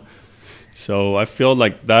so on. So I feel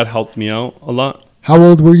like that helped me out a lot. How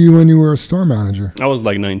old were you when you were a store manager? I was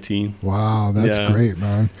like 19. Wow, that's great,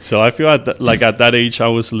 man. So I feel at that age, I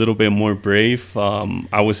was a little bit more brave.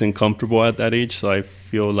 I wasn't comfortable at that age, so I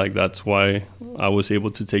feel like that's why I was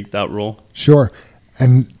able to take that role. Sure.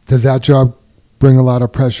 And does that job bring a lot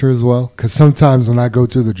of pressure as well? Because sometimes when I go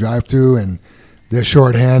through the drive-thru and they're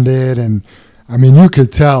shorthanded, and I mean, you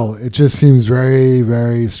could tell it just seems very,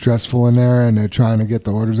 very stressful in there, and they're trying to get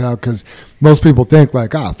the orders out, because most people think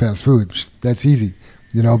like, fast food, that's easy,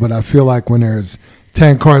 but I feel like when there's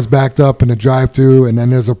 10 cars backed up in a drive-thru and then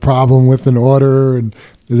there's a problem with an order, and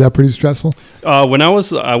is that pretty stressful? When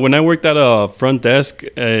I worked at a front desk,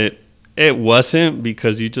 it wasn't,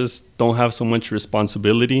 because you just don't have so much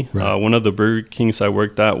responsibility. Right. One of the Burger Kings I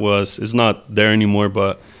worked at it's not there anymore,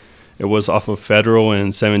 but it was off of Federal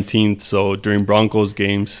and 17th. So during Broncos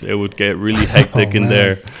games, it would get really hectic in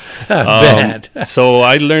there. Bad. So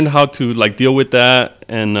I learned how to deal with that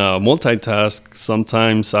and multitask.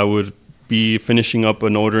 Sometimes I would be finishing up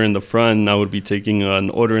an order in the front, and I would be taking an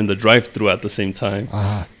order in the drive-thru at the same time.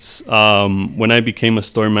 When I became a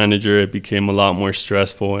store manager, it became a lot more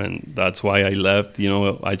stressful, and that's why I left.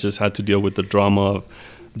 I just had to deal with the drama of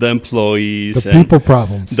the employees, the people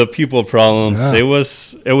problems. Yeah.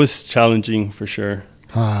 It was challenging for sure.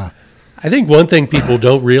 I think one thing people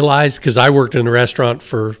don't realize, because I worked in a restaurant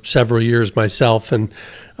for several years myself, and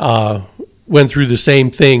went through the same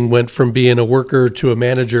thing, went from being a worker to a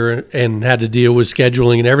manager and had to deal with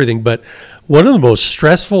scheduling and everything. But one of the most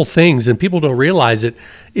stressful things, and people don't realize it,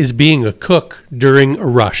 is being a cook during a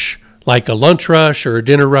rush, like a lunch rush or a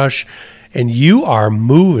dinner rush. And you are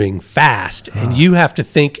moving fast, and you have to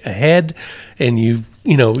think ahead, and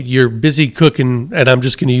you're busy cooking, and I'm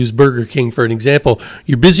just going to use Burger King for an example.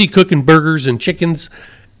 You're busy cooking burgers and chickens,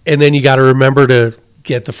 and then you got to remember to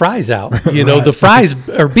get the fries out. Right. The fries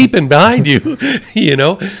are beeping behind you,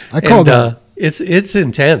 I call that. It's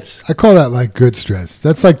intense. I call that like good stress.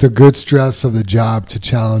 That's like the good stress of the job to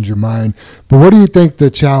challenge your mind. But what do you think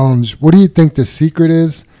the secret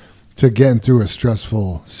is to getting through a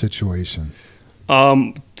stressful situation?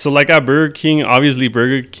 So like at Burger King, obviously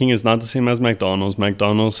Burger King is not the same as McDonald's.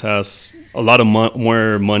 McDonald's has a lot of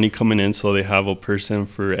more money coming in, so they have a person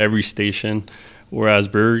for every station. Whereas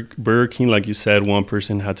Burger King, like you said, one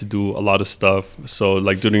person had to do a lot of stuff. So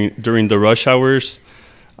like during the rush hours,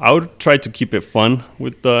 I would try to keep it fun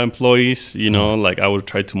with the employees. I would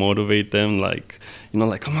try to motivate them,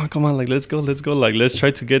 come on, let's go, let's try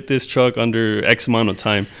to get this truck under X amount of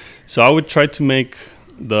time. So I would try to make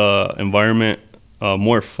the environment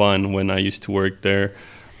more fun when I used to work there.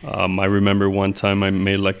 I remember one time I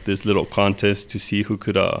made this little contest to see who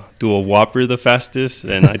could do a Whopper the fastest,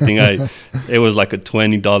 and I think it was like a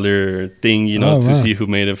 $20 thing, to see who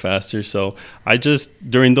made it faster. So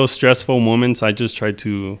during those stressful moments, I just tried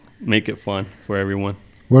to make it fun for everyone.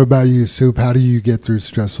 What about you, Soup? How do you get through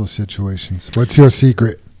stressful situations? What's your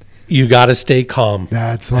secret? You got to stay calm.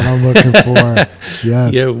 That's what I'm looking for.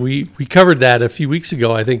 Yes. Yeah, we covered that a few weeks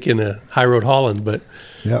ago, I think, in a High Road Holland. But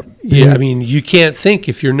Yep. yeah, I mean, you can't think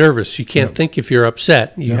if you're nervous. You can't Yep. think if you're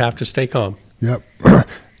upset. You Yep. have to stay calm. Yep.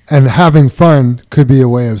 And having fun could be a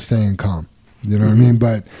way of staying calm. You know what I mean?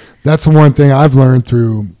 But that's the one thing I've learned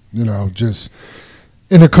through, just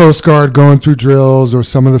in the Coast Guard, going through drills or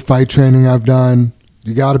some of the fight training I've done.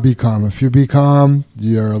 You got to be calm. If you be calm,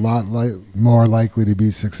 you're a lot more likely to be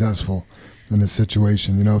successful in a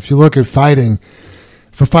situation. If you look at fighting,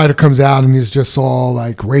 if a fighter comes out and he's just all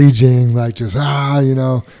like raging, like just,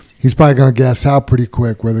 he's probably going to gas out pretty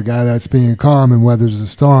quick, where the guy that's being calm and weathers the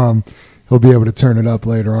storm, he'll be able to turn it up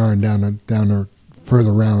later on down to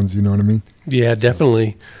further rounds. You know what I mean? Yeah,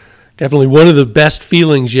 definitely. Definitely. One of the best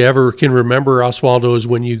feelings you ever can remember, Oswaldo, is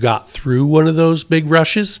when you got through one of those big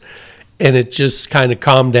rushes and it just kind of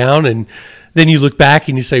calmed down. And then you look back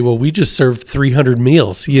and you say, well, we just served 300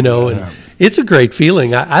 meals, and it's a great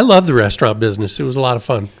feeling. I love the restaurant business. It was a lot of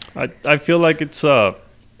fun. I feel like it's a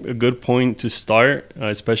good point to start,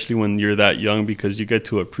 especially when you're that young, because you get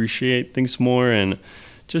to appreciate things more and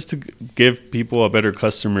just to give people a better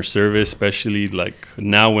customer service, especially like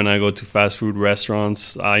now when I go to fast food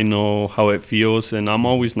restaurants, I know how it feels and I'm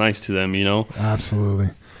always nice to them,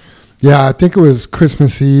 Absolutely. Yeah, I think it was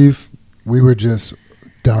Christmas Eve. We were just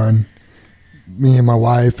done. Me and my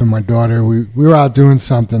wife and my daughter, we were out doing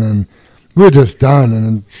something and we were just done. And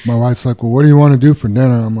then my wife's like, well, what do you want to do for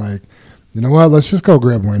dinner? I'm like, you know what, let's just go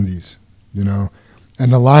grab Wendy's, And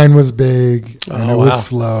the line was big and it was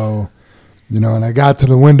slow, and I got to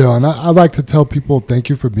the window. And I like to tell people, thank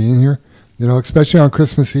you for being here, especially on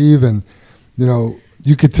Christmas Eve. And,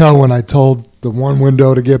 you could tell when I told the one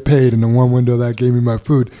window to get paid and the one window that gave me my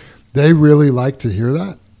food, they really like to hear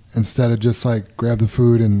that instead of just like grab the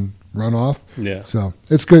food and run off. Yeah. So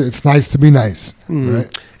it's good. It's nice to be nice,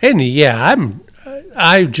 right? And yeah,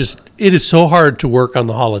 it is so hard to work on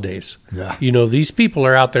the holidays. Yeah. These people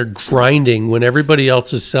are out there grinding when everybody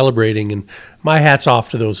else is celebrating, and my hat's off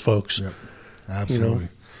to those folks. Yep. Absolutely.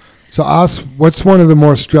 So, what's one of the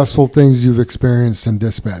more stressful things you've experienced in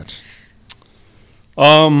dispatch?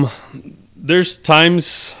 There's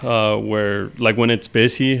times where, like when it's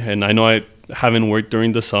busy, and I know I haven't worked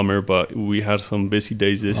during the summer, but we had some busy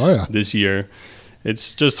days this year.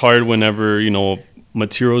 It's just hard whenever,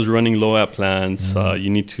 materials running low at plants. You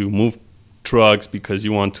need to move trucks because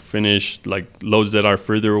you want to finish like loads that are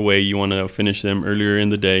further away. You want to finish them earlier in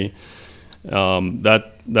the day.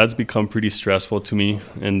 That's become pretty stressful to me.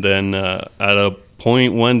 And then at a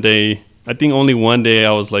point one day, I think only one day,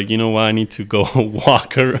 I was like, you know what, I need to go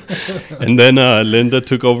walk her. And then Linda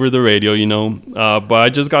took over the radio, but I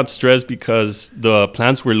just got stressed because the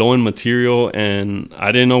plants were low in material and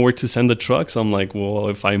I didn't know where to send the trucks. I'm like, well,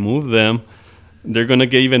 if I move them, they're going to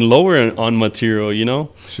get even lower on material,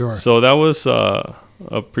 Sure. So that was a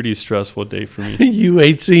pretty stressful day for me. You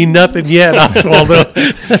ain't seen nothing yet,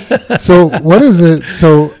 Oswaldo. So what is it?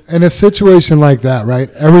 So in a situation like that, right,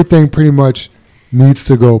 everything pretty much needs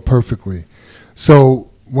to go perfectly.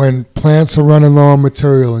 So when plants are running low on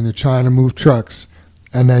material and you're trying to move trucks,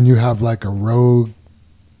 and then you have like a rogue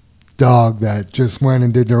dog that just went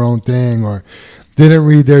and did their own thing or didn't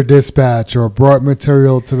read their dispatch or brought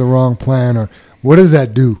material to the wrong plant, or what does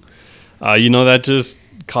that do? That just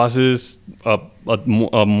causes a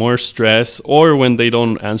more stress. Or when they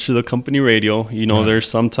don't answer the company radio, there's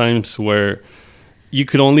sometimes where you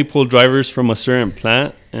could only pull drivers from a certain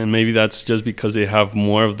plant, and maybe that's just because they have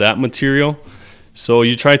more of that material. So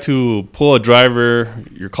you try to pull a driver,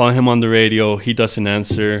 you're calling him on the radio, he doesn't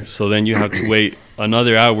answer, so then you have to wait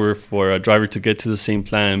another hour for a driver to get to the same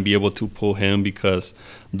plant and be able to pull him because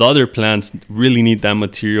the other plants really need that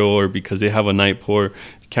material, or because they have a night pour,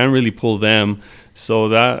 you can't really pull them. So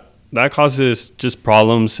that causes just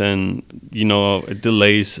problems, and it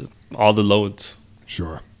delays all the loads.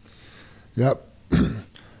 Sure. Yep.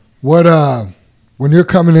 When you're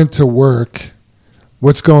coming into work,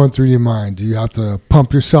 what's going through your mind? Do you have to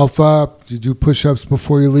pump yourself up? Do you do push-ups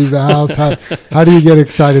before you leave the house? How do you get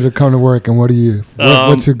excited to come to work, and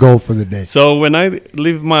what's your goal for the day? So when I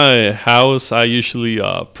leave my house, I usually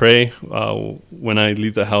pray when I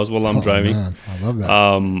leave the house while I'm driving. Man, I love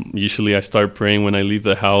that. Usually I start praying when I leave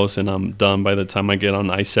the house, and I'm done by the time I get on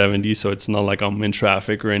I-70, so it's not like I'm in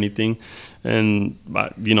traffic or anything. And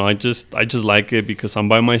I just like it because I'm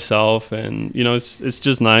by myself, and it's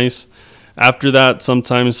just nice. After that,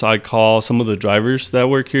 sometimes I call some of the drivers that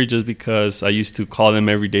work here, just because I used to call them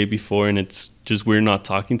every day before, and it's just weird not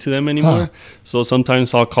talking to them anymore. So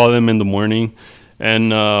sometimes I'll call them in the morning,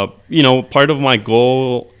 And, part of my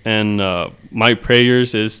goal and my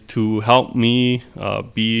prayers is to help me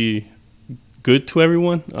be good to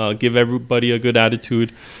everyone, give everybody a good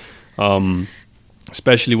attitude,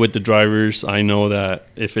 especially with the drivers. I know that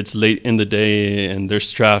if it's late in the day and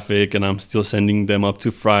there's traffic and I'm still sending them up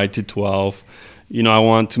to Fry to 12, I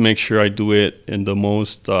want to make sure I do it in the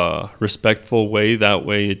most respectful way. That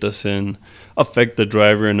way it doesn't affect the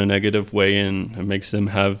driver in a negative way, and it makes them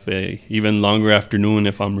have a even longer afternoon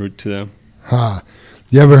if I'm rude to them.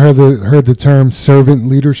 You ever heard the term servant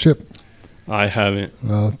leadership? I haven't.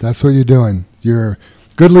 Well, that's what you're doing.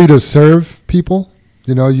 Good leaders serve people.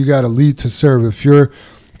 You got to lead to serve. If you're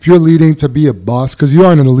leading to be a boss, because you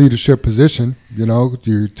aren't in a leadership position,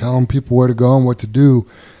 you're telling people where to go and what to do.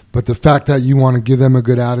 But the fact that you want to give them a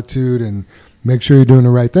good attitude and make sure you're doing the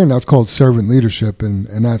right thing, that's called servant leadership,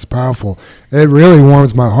 and that's powerful. It really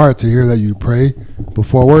warms my heart to hear that you pray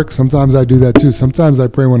before work. Sometimes I do that too. Sometimes I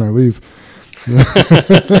pray when I leave.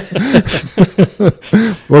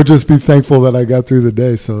 Or just be thankful that I got through the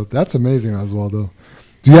day. So that's amazing, Oswaldo.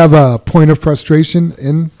 Do you have a point of frustration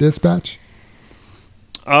in dispatch?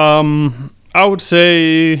 I would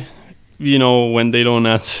say, when they don't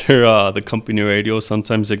answer the company radio,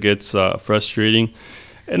 sometimes it gets frustrating.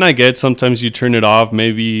 And I get sometimes you turn it off,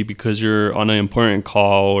 maybe because you're on an important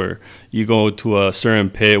call, or you go to a certain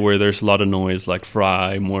pit where there's a lot of noise, like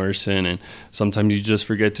Fry, Morrison, and sometimes you just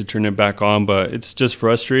forget to turn it back on. But it's just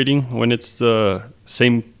frustrating when it's the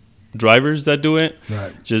same drivers that do it,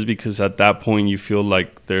 right? Just because at that point you feel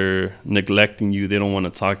like they're neglecting you, they don't want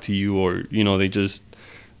to talk to you, or they just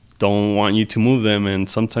don't want you to move them, and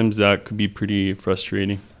sometimes that could be pretty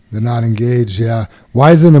frustrating. They're not engaged. Yeah.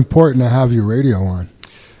 Why is it important to have your radio on?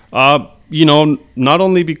 Not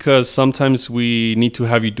only because sometimes we need to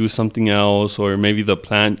have you do something else, or maybe the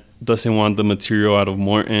plant doesn't want the material out of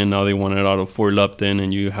Morton, now they want it out of Fort Lupton,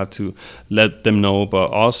 and you have to let them know.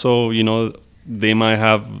 But also, they might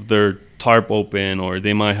have their tarp open, or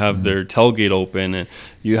they might have their tailgate open, and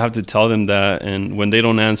you have to tell them that. And when they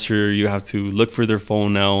don't answer, you have to look for their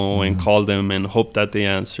phone now and call them and hope that they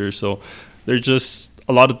answer. So there's just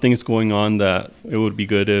a lot of things going on that it would be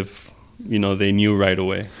good if they knew right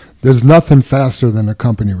away. There's nothing faster than a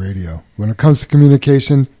company radio. When it comes to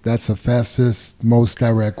communication, that's the fastest, most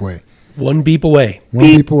direct way. One beep away. One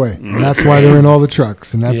beep away. And that's why they're in all the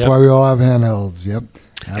trucks. And that's why we all have handhelds. Yep.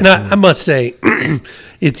 Absolutely. And I must say,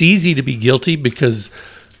 it's easy to be guilty because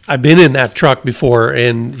I've been in that truck before,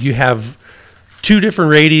 and you have two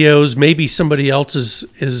different radios. Maybe somebody else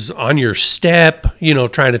is on your step,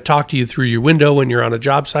 trying to talk to you through your window when you're on a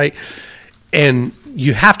job site. And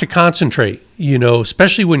you have to concentrate,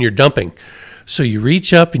 especially when you're dumping. So you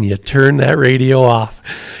reach up and you turn that radio off.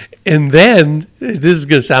 And then, this is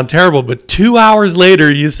going to sound terrible, but 2 hours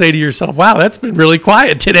later, you say to yourself, wow, that's been really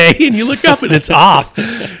quiet today. And you look up and it's off.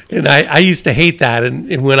 And I used to hate that.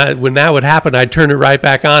 And when that would happen, I'd turn it right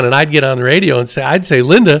back on, and I'd get on the radio and I'd say,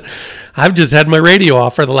 Linda, I've just had my radio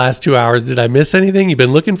off for the last 2 hours. Did I miss anything? You've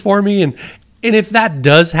been looking for me? And if that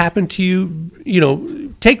does happen to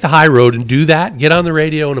you, take the high road and do that. Get on the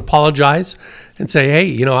radio and apologize and say,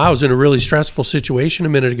 hey, I was in a really stressful situation a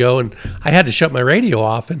minute ago, and I had to shut my radio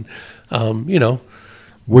off. And,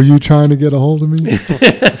 Were you trying to get a hold of me?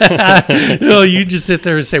 You just sit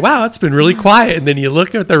there and say, wow, it's been really quiet. And then you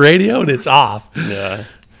look at the radio and it's off. Yeah.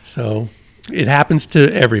 So it happens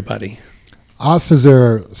to everybody. Os, is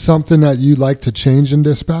there something that you'd like to change in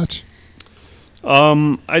dispatch?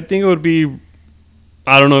 I think it would be,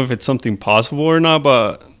 I don't know if it's something possible or not,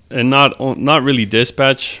 but not really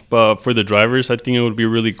dispatch, but for the drivers, I think it would be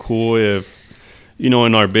really cool if, in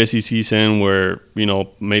our busy season where,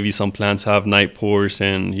 maybe some plants have night pours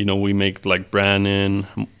and, we make like Brannan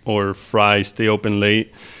or Fry stay open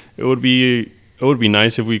late. It would be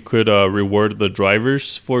nice if we could reward the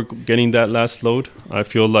drivers for getting that last load. I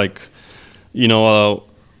feel like,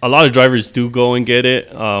 a lot of drivers do go and get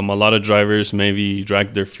it. A lot of drivers maybe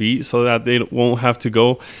drag their feet so that they won't have to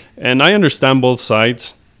go. And I understand both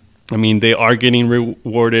sides. I mean, they are getting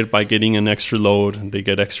rewarded by getting an extra load. They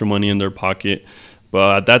get extra money in their pocket.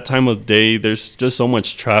 But at that time of day, there's just so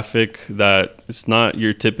much traffic that it's not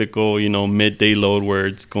your typical, midday load where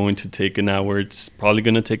it's going to take an hour. It's probably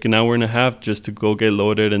going to take an hour and a half just to go get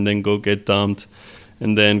loaded and then go get dumped,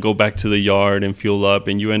 and then go back to the yard and fuel up,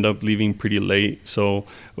 and you end up leaving pretty late. So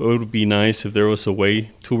it would be nice if there was a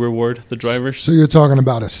way to reward the drivers. So you're talking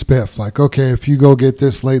about a spiff, like, okay, if you go get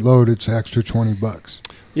this late load, it's extra $20.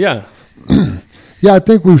 Yeah. Yeah, I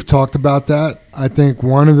think we've talked about that. I think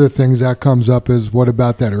one of the things that comes up is, what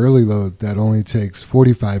about that early load that only takes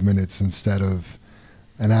 45 minutes instead of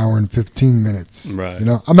an hour and 15 minutes. Right. You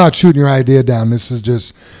know, I'm not shooting your idea down. This is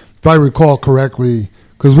just, if I recall correctly,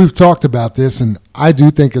 because we've talked about this, and I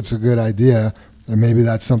do think it's a good idea, and maybe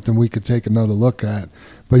that's something we could take another look at.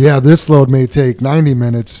 But yeah, this load may take 90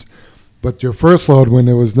 minutes, but your first load when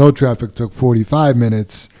there was no traffic took 45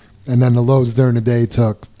 minutes, and then the loads during the day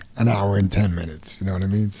took an hour and 10 minutes. You know what I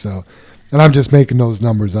mean? So, and I'm just making those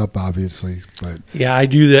numbers up, obviously. But yeah, I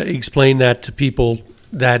do that. Explain that to people.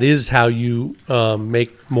 That is how you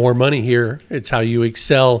make more money here. It's how you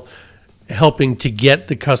excel, helping to get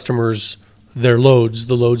the customers their loads,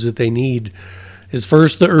 the loads that they need. Is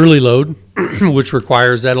first the early load, which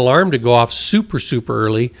requires that alarm to go off super, super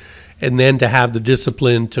early, and then to have the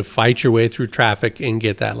discipline to fight your way through traffic and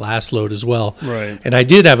get that last load as well. Right. And I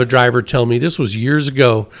did have a driver tell me, this was years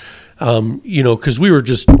ago, because we were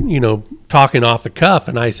just, talking off the cuff.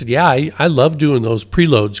 And I said, yeah, I love doing those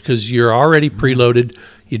preloads because you're already preloaded.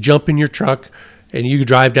 You jump in your truck and you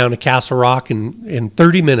drive down to Castle Rock in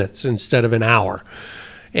 30 minutes instead of an hour.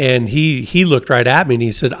 And he looked right at me and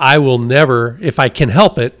he said, I will never, if I can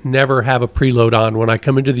help it, never have a preload on. When I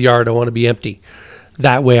come into the yard, I want to be empty.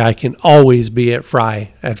 That way I can always be at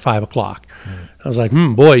Fry at 5 o'clock. I was like,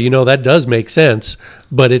 boy, that does make sense.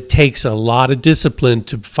 But it takes a lot of discipline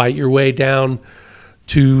to fight your way down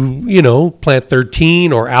to, plant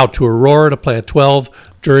 13 or out to Aurora to plant 12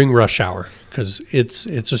 during rush hour, because it's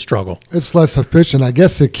a struggle. It's less efficient. I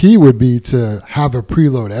guess the key would be to have a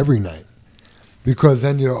preload every night, because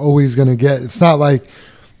then you're always going to get, it's not like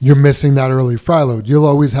you're missing that early fry load. You'll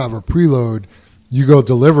always have a preload. You go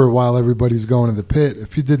deliver while everybody's going to the pit.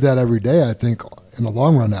 If you did that every day, I think in the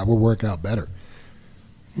long run that would work out better.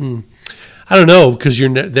 I don't know, because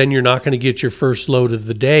then you're not going to get your first load of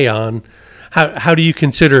the day on. How do you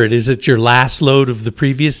consider it? Is it your last load of the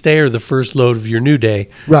previous day or the first load of your new day?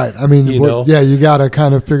 Right. I mean, you got to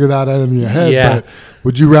kind of figure that out in your head. Yeah. But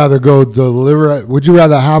would you rather go deliver? Would you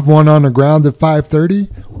rather have one on the ground at 5:30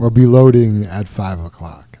 or be loading at 5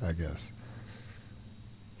 o'clock? I guess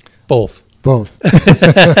both.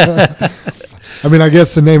 I mean, I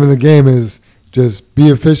guess the name of the game is just be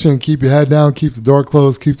efficient, keep your head down, keep the door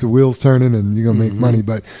closed, keep the wheels turning, and you're going to make money.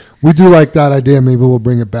 But we do like that idea. Maybe we'll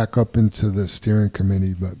bring it back up into the steering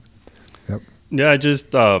committee. But, yep. Yeah, I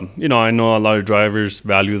just, I know a lot of drivers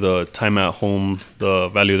value the time at home,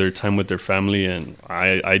 value their time with their family, and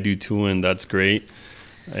I do too, and that's great.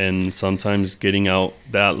 And sometimes getting out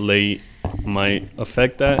that late might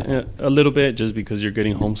affect that a little bit just because you're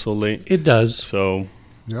getting home so late. It does. So,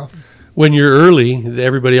 yeah. When you're early,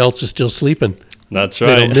 everybody else is still sleeping. That's right.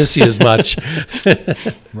 They don't miss you as much.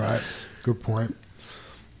 Right. Good point.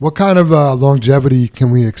 What kind of longevity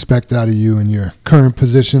can we expect out of you in your current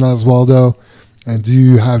position, Oswaldo? And do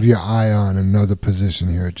you have your eye on another position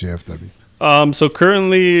here at JFW? So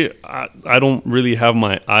currently, I don't really have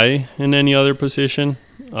my eye in any other position.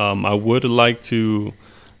 I would like to,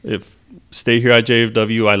 stay here at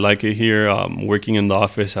JFW. I like it here. Working in the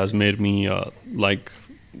office has made me like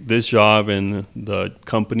this job and the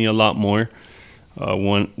company a lot more.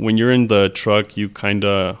 When you're in the truck, you kind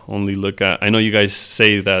of only look at, I know you guys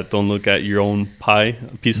say that don't look at your own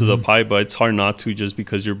piece of the pie, but it's hard not to just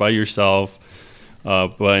because you're by yourself.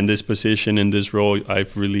 But in this position, in this role,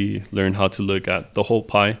 I've really learned how to look at the whole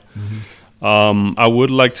pie. I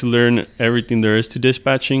would like to learn everything there is to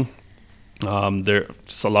dispatching.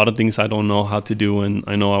 There's a lot of things I don't know how to do, and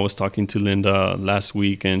I know I was talking to Linda last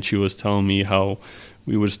week, and she was telling me how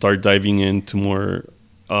we would start diving into more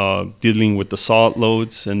dealing with the salt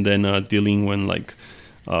loads, and then dealing when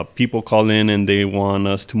people call in and they want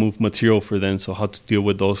us to move material for them, so how to deal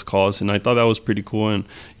with those calls. And I thought that was pretty cool, and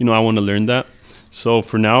I want to learn that. So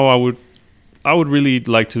for now, I would really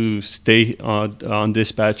like to stay on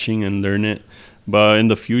dispatching and learn it. But in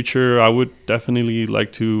the future, I would definitely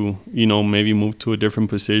like to, maybe move to a different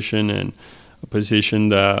position, and a position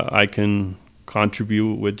that I can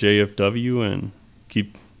contribute with JFW and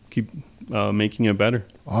keep making it better.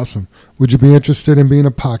 Awesome. Would you be interested in being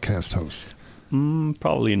a podcast host?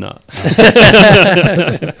 Probably not.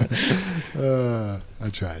 I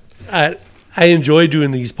tried. I enjoy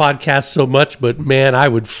doing these podcasts so much, but man, I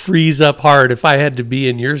would freeze up hard if I had to be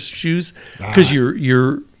in your shoes, because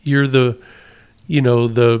you're the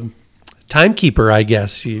the timekeeper, I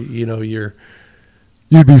guess. You'd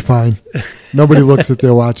be fine. Nobody looks at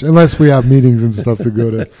their watch unless we have meetings and stuff to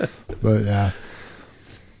go to. But yeah.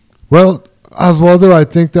 Well, Oswaldo, I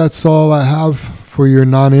think that's all I have for your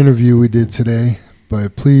non-interview we did today.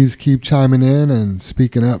 But please keep chiming in and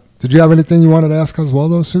speaking up. Did you have anything you wanted to ask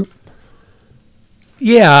Oswaldo, Sue?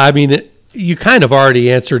 Yeah, I mean, you kind of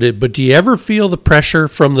already answered it, but do you ever feel the pressure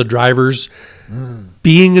from the drivers?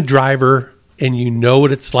 Being a driver, and you know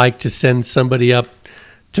what it's like to send somebody up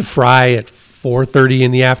to fry at 4:30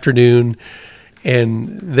 in the afternoon,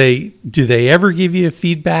 and do they ever give you a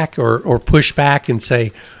feedback or push back and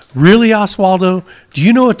say, "Really, Oswaldo? Do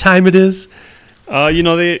you know what time it is?"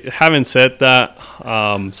 They haven't said that.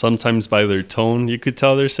 Sometimes by their tone, you could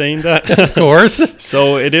tell they're saying that. Of course.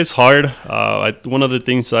 So it is hard. One of the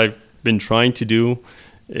things I've been trying to do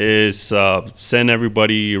is send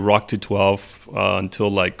everybody rock to 12 until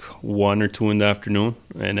like 1 or 2 in the afternoon.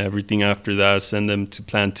 And everything after that, send them to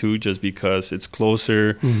Plant 2 just because it's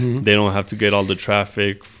closer. Mm-hmm. They don't have to get all the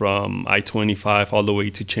traffic from I-25 all the way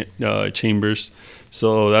to Chambers.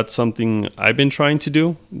 So that's something I've been trying to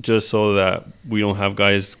do just so that we don't have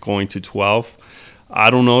guys going to 12. I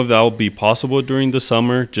don't know if that will be possible during the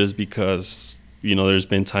summer just because, there's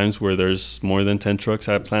been times where there's more than 10 trucks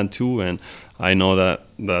at Plant 2, and I know that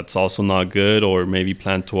that's also not good, or maybe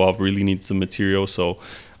Plant 12 really needs the material. So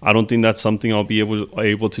I don't think that's something I'll be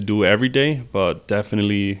able to do every day, but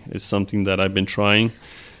definitely it's something that I've been trying.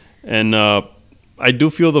 And I do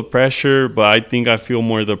feel the pressure, but I think I feel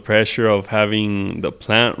more the pressure of having the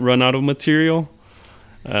plant run out of material.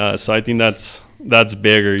 So I think that's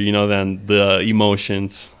bigger, than the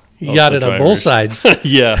emotions. You got it on both sides.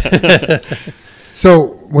 Yeah.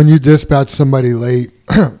 So when you dispatch somebody late,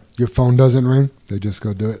 your phone doesn't ring? They just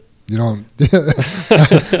go do it? You don't?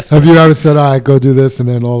 Have you ever said, all right, go do this, and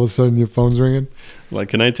then all of a sudden your phone's ringing? Like,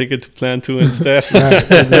 can I take it to Plant 2 instead? Right,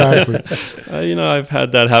 exactly. I've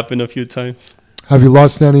had that happen a few times. Have you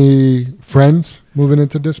lost any friends moving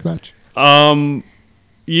into dispatch? I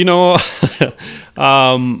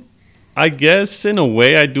guess in a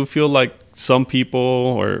way I do feel like some people,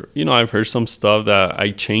 or, I've heard some stuff that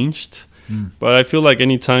I changed. But I feel like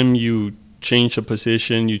anytime you change a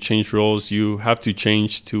position, you change roles, you have to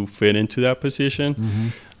change to fit into that position.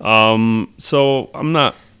 Mm-hmm. So I'm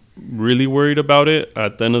not really worried about it.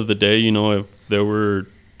 At the end of the day, if there were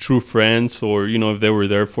true friends, or, if they were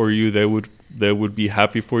there for you, they would be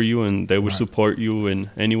happy for you, and they would support you in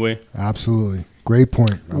any way. Absolutely. Great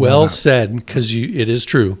point. Well said, because it is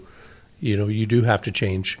true. You do have to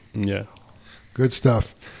change. Yeah. Good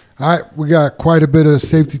stuff. All right, we got quite a bit of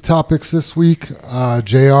safety topics this week.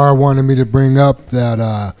 JR wanted me to bring up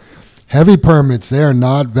that heavy permits, they are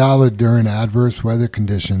not valid during adverse weather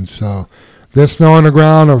conditions. So if there's snow on the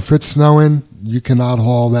ground, or if it's snowing, you cannot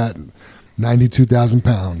haul that 92,000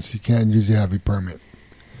 pounds. You can't use your heavy permit.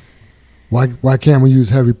 Why can't we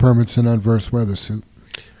use heavy permits in adverse weather, Suit?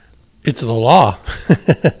 It's the law.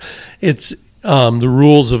 It's the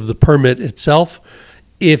rules of the permit itself.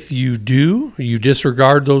 If you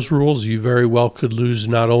disregard those rules, you very well could lose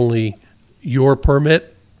not only your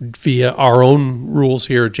permit via our own rules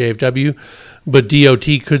here at JFW, but DOT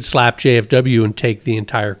could slap JFW and take the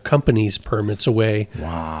entire company's permits away.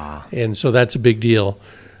 Wow. And so that's a big deal.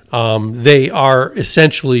 They are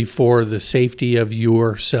essentially for the safety of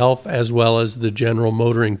yourself as well as the general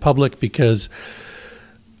motoring public, because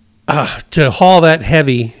to haul that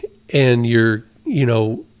heavy and you're,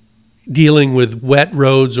 dealing with wet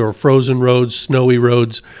roads or frozen roads, snowy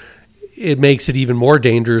roads, it makes it even more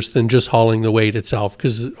dangerous than just hauling the weight itself,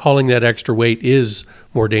 because hauling that extra weight is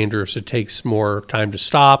more dangerous. It takes more time to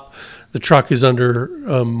stop. The truck is under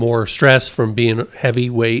more stress from being heavy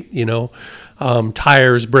weight,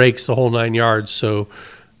 tires, brakes, the whole 9 yards. So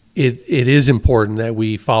it is important that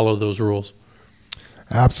we follow those rules.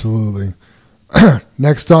 Absolutely.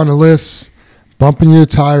 Next on the list, bumping your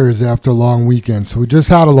tires after a long weekend. So we just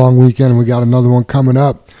had a long weekend, and we got another one coming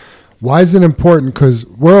up. Why is it important? Because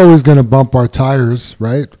we're always going to bump our tires,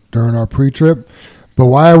 right, during our pre-trip. But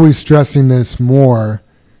why are we stressing this more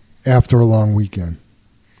after a long weekend?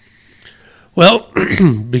 Well,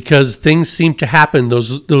 because things seem to happen.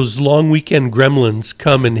 Those long weekend gremlins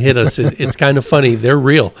come and hit us. It's kind of funny. They're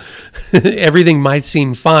real. Everything might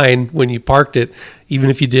seem fine when you parked it, even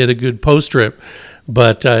if you did a good post-trip.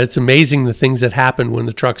 But it's amazing the things that happen when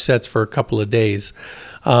the truck sets for a couple of days.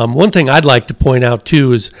 One thing I'd like to point out,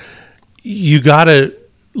 too, is you got to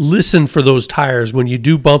listen for those tires. When you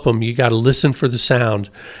do bump them, you got to listen for the sound.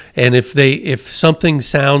 And if something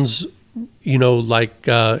sounds, like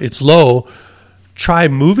it's low, try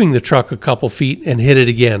moving the truck a couple feet and hit it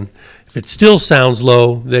again. If it still sounds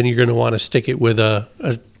low, then you're going to want to stick it with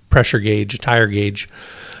a pressure gauge, a tire gauge.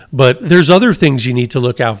 But there's other things you need to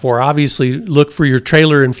look out for. Obviously, look for your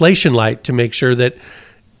trailer inflation light to make sure that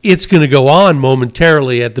it's going to go on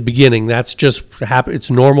momentarily at the beginning. That's just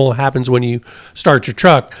it's normal. It happens when you start your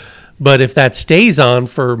truck. But if that stays on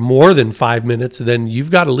for more than 5 minutes, then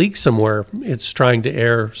you've got a leak somewhere. It's trying to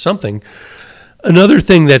air something. Another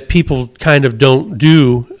thing that people kind of don't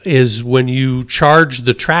do is when you charge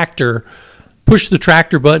the tractor, push the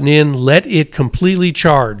tractor button in, let it completely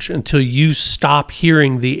charge until you stop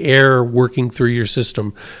hearing the air working through your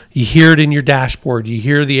system. You hear it in your dashboard. You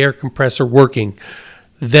hear the air compressor working.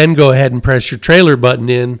 Then go ahead and press your trailer button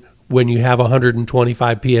in when you have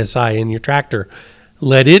 125 PSI in your tractor.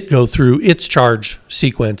 Let it go through its charge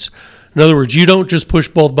sequence. In other words, you don't just push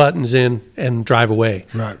both buttons in and drive away.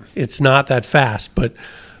 Right. It's not that fast. But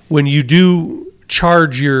when you do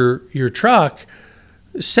charge your truck,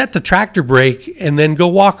 set the tractor brake and then go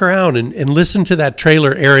walk around and listen to that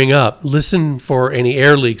trailer airing up. Listen for any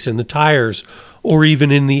air leaks in the tires or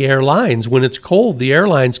even in the air lines. When it's cold, the air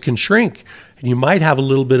lines can shrink, and you might have a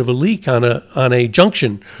little bit of a leak on a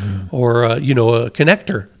junction or a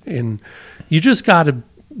connector. And you just got to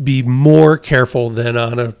be more careful than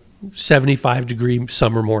on a 75-degree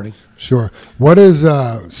summer morning. Sure. What is,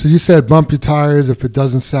 so you said bump your tires. If it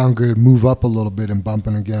doesn't sound good, move up a little bit and bump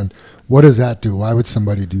it again. What does that do? Why would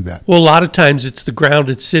somebody do that? Well, a lot of times it's the ground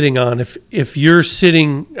it's sitting on. If you're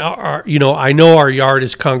sitting, I know our yard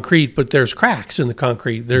is concrete, but there's cracks in the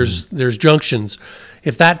concrete. There's junctions.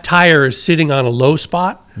 If that tire is sitting on a low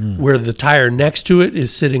spot where the tire next to it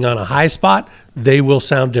is sitting on a high spot, they will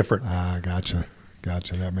sound different. Gotcha.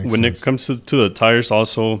 That makes sense. When it comes to the tires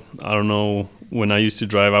also, I don't know, when I used to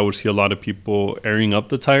drive, I would see a lot of people airing up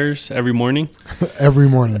the tires every morning. Every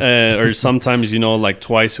morning. Or sometimes, like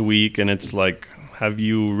twice a week, and it's like, have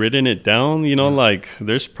you ridden it down? Like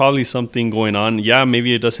there's probably something going on. Yeah,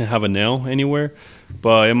 maybe it doesn't have a nail anywhere,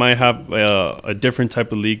 but it might have a different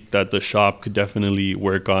type of leak that the shop could definitely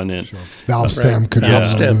work on. And valve stem could valve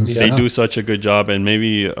stem. They do such a good job, and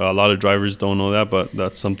maybe a lot of drivers don't know that, but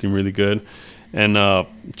that's something really good. And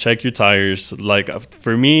check your tires. Like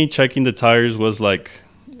for me, checking the tires was like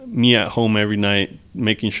me at home every night,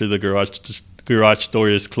 making sure the garage door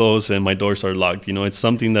is closed and my doors are locked. It's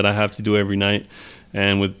something that I have to do every night.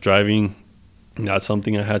 And with driving, that's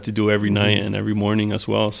something I had to do every night and every morning as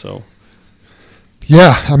well. So,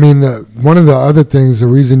 yeah, I mean, one of the other things, the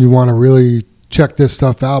reason you want to really check this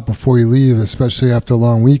stuff out before you leave, especially after a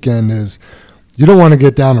long weekend, is you don't want to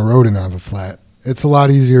get down the road and have a flat. It's a lot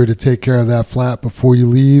easier to take care of that flat before you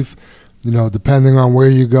leave, depending on where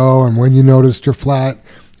you go and when you noticed your flat.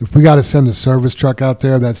 If we got to send a service truck out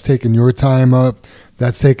there, that's taking your time up.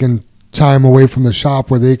 That's taking time away from the shop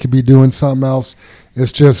where they could be doing something else.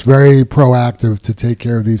 It's just very proactive to take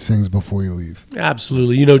care of these things before you leave.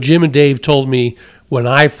 Absolutely. Jim and Dave told me when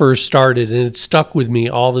I first started, and it stuck with me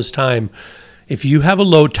all this time, if you have a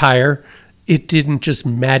low tire, it didn't just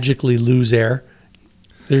magically lose air.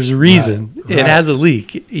 There's a reason. Right. It has a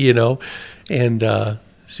leak, and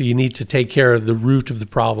so you need to take care of the root of the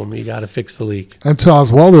problem. You got to fix the leak. And to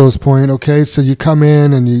Oswaldo's point, okay, so you come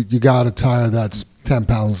in and you got a tire that's 10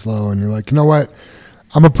 pounds low, and you're like, you know what?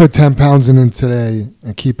 I'm going to put 10 pounds in it today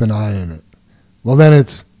and keep an eye on it. Well, then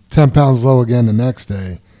it's 10 pounds low again the next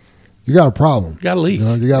day. You got a problem. You got a leak.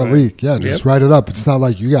 You got a leak. Yeah, just write it up. It's not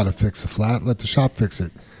like you got to fix the flat. Let the shop fix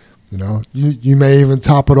it. You may even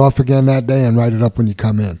top it off again that day and write it up when you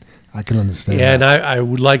come in. I can understand that. And I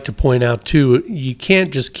would like to point out, too, you can't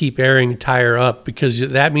just keep airing a tire up because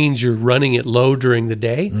that means you're running it low during the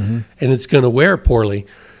day, and it's going to wear poorly.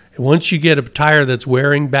 And once you get a tire that's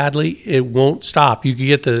wearing badly, it won't stop. You could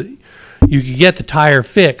get the tire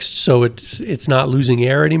fixed so it's not losing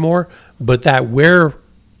air anymore, but that wear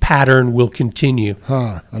pattern will continue.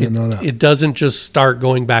 I didn't know that. It doesn't just start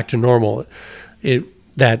going back to normal.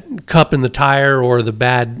 That cup in the tire or the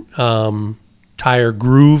bad tire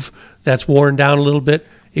groove that's worn down a little bit,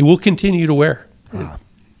 it will continue to wear.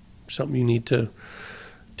 Something you need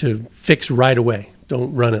to fix right away.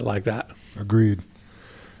 Don't run it like that. Agreed.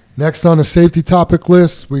 Next on the safety topic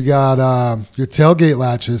list, we got your tailgate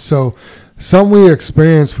latches. So something we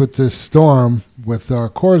experienced with this storm with our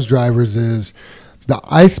Coors drivers is the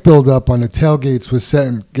ice buildup on the tailgates was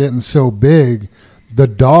getting so big, the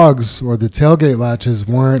dogs or the tailgate latches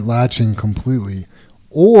weren't latching completely,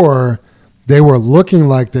 or they were looking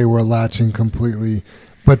like they were latching completely,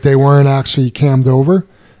 but they weren't actually cammed over.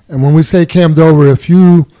 And when we say cammed over, if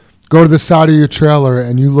you go to the side of your trailer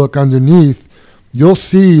and you look underneath, you'll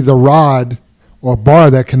see the rod or bar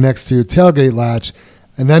that connects to your tailgate latch,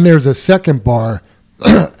 and then there's a second bar,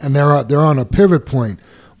 and they're on a pivot point.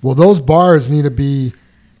 Well, those bars need to be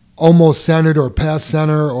almost centered or past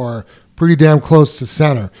center or pretty damn close to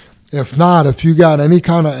center. If not, if you got any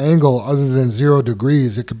kind of angle other than 0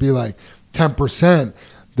 degrees, it could be like 10%,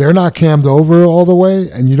 they're not cammed over all the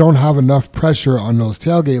way, and you don't have enough pressure on those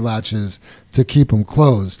tailgate latches to keep them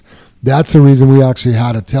closed. That's the reason we actually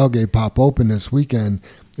had a tailgate pop open this weekend,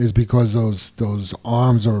 is because those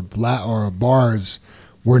arms or bars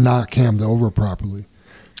were not cammed over properly.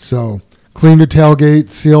 So clean your tailgate,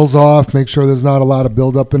 seals off, make sure there's not a lot of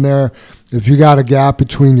buildup in there. If you got a gap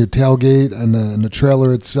between your tailgate and the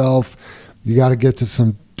trailer itself, you got to get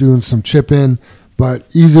to doing some chipping. But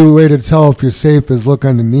easy way to tell if you're safe is look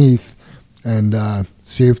underneath and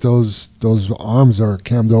see if those arms are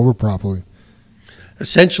cammed over properly.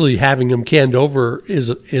 Essentially, having them canned over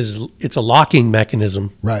it's a locking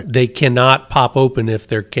mechanism. Right. They cannot pop open if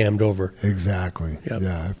they're cammed over. Exactly. Yep.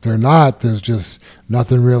 Yeah. If they're not, there's just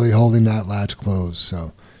nothing really holding that latch closed.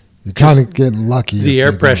 So you're kind of getting lucky. The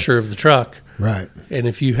air pressure of the truck. Right. And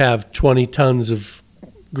if you have 20 tons of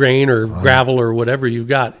grain or gravel or whatever you've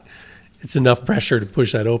got, it's enough pressure to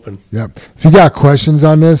push that open. Yep. If you got questions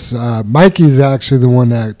on this, Mikey's actually the one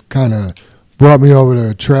that kind of brought me over to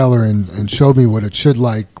a trailer and showed me what it should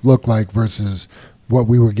look like versus what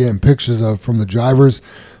we were getting pictures of from the drivers.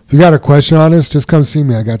 If you got a question on this, just come see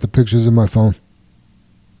me. I got the pictures in my phone.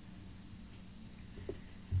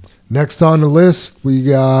 Next on the list, we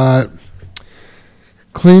got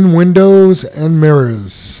clean windows and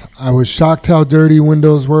mirrors. I was shocked how dirty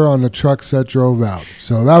windows were on the trucks that drove out.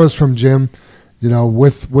 So that was from Jim,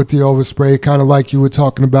 with the overspray, kind of like you were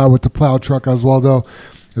talking about with the plow truck, Oswaldo.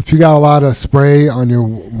 If you got a lot of spray on your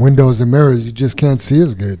windows and mirrors, you just can't see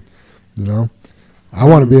as good, I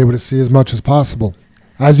want to be able to see as much as possible.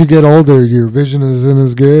 As you get older, your vision isn't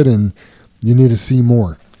as good, and you need to see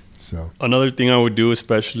more. So another thing I would do,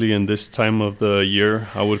 especially in this time of the year,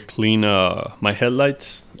 I would clean my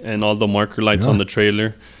headlights and all the marker lights on the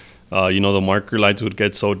trailer. The marker lights would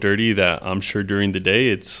get so dirty that I'm sure during the day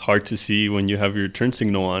it's hard to see when you have your turn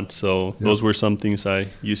signal on. So those were some things I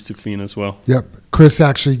used to clean as well. Yep. Chris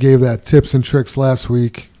actually gave that tips and tricks last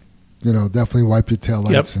week. Definitely wipe your tail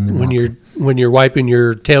lights. Yep. When you're wiping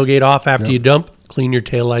your tailgate off after you dump, clean your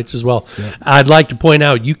tail lights as well. Yep. I'd like to point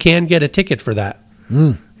out you can get a ticket for that.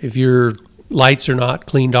 If your lights are not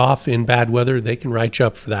cleaned off in bad weather, they can write you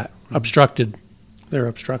up for that. Obstructed. They're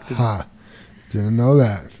obstructed. Didn't know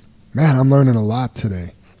that. Man, I'm learning a lot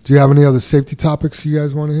today. Do you have any other safety topics you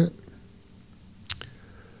guys want to hit?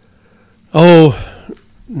 Oh,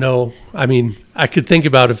 no. I mean, I could think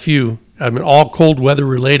about a few. All cold weather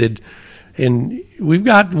related. And we've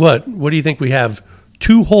got what? What do you think we have?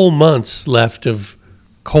 2 whole months left of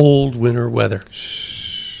cold winter weather.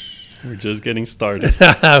 We're just getting started.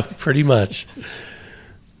 Pretty much.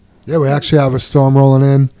 Yeah, we actually have a storm rolling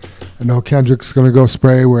in. I know Kendrick's going to go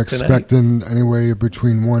spray. We're Tonight. expecting anywhere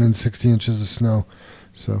between 1 and 60 inches of snow.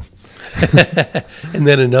 So, and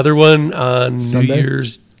then another one on Sunday? New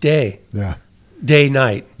Year's Day. Yeah.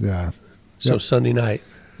 Night. Yeah. So Yep. Sunday night.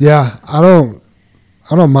 Yeah, I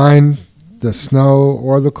don't mind the snow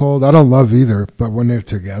or the cold. I don't love either, but when they're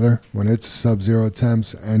together, when it's sub-zero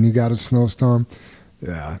temps and you got a snowstorm,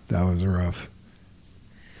 yeah, that was rough.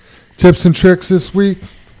 Tips and tricks this week.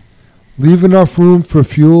 Leave enough room for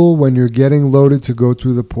fuel when you're getting loaded to go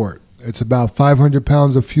through the port. It's about 500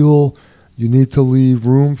 pounds of fuel. You need to leave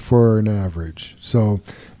room for an average. So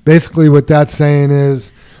basically what that's saying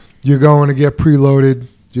is you're going to get preloaded.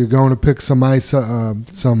 You're going to pick some ice,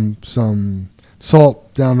 some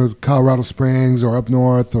salt down to Colorado Springs or up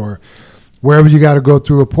north or wherever you got to go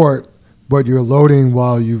through a port. But you're loading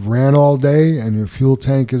while you've ran all day and your fuel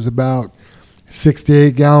tank is about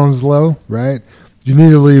 68 gallons low, right? You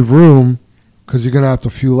need to leave room because you're going to have to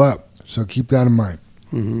fuel up. So keep that in mind.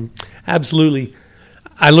 Mm-hmm. Absolutely.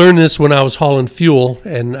 I learned this when I was hauling fuel,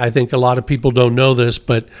 and I think a lot of people don't know this,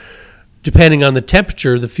 but depending on the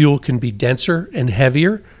temperature, the fuel can be denser and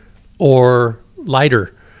heavier or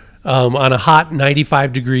lighter. On a hot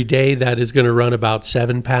 95-degree day, that is going to run about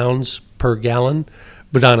 7 pounds per gallon.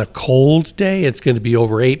 But on a cold day, it's going to be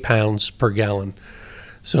over 8 pounds per gallon.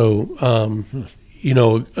 So,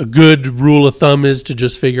 a good rule of thumb is to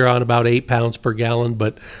just figure out about 8 pounds per gallon,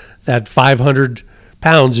 but that 500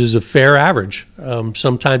 pounds is a fair average.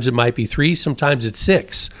 Sometimes it might be 3, sometimes it's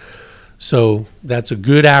 6. So that's a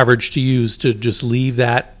good average to use to just leave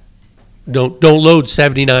that. Don't load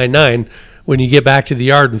 79.9. When you get back to the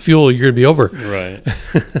yard and fuel, you're going to be over. Right.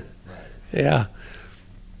 Yeah.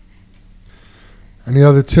 Any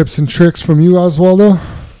other tips and tricks from you, Oswaldo?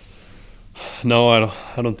 No,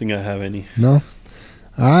 I don't think I have any. No?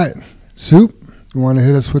 All right. Soup, you want to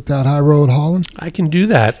hit us with that high road hauling? I can do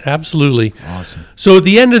that. Absolutely. Awesome. So at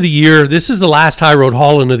the end of the year, this is the last high road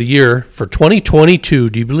hauling of the year for 2022.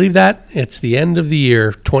 Do you believe that? It's the end of the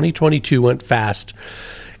year. 2022 went fast.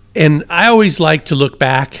 And I always like to look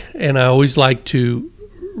back, and I always like to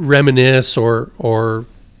reminisce or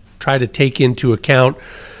try to take into account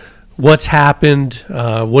what's happened,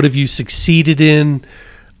 what have you succeeded in,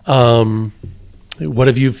 what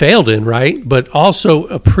have you failed in, right? But also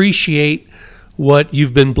appreciate what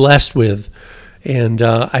you've been blessed with. And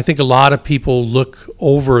I think a lot of people look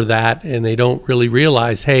over that and they don't really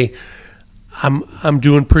realize, hey, I'm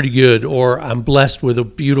doing pretty good, or I'm blessed with a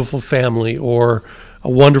beautiful family or a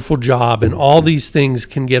wonderful job. And all these things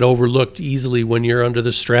can get overlooked easily when you're under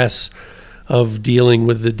the stress of dealing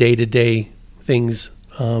with the day-to-day things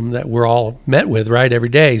that we're all met with, right, every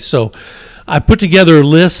day. So I put together a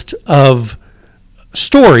list of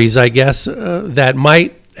stories, I guess, that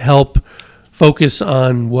might help focus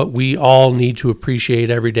on what we all need to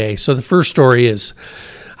appreciate every day. So the first story is,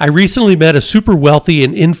 I recently met a super wealthy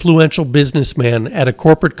and influential businessman at a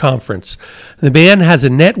corporate conference. The man has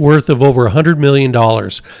a net worth of over $100 million.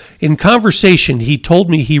 In conversation, he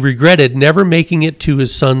told me he regretted never making it to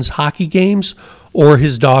his son's hockey games or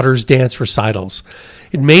his daughter's dance recitals.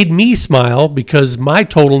 It made me smile because my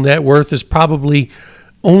total net worth is probably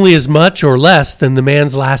only as much or less than the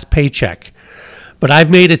man's last paycheck. But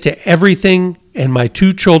I've made it to everything, and my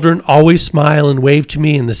 2 children always smile and wave to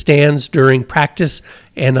me in the stands during practice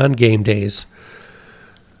and on game days.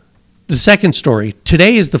 The second story.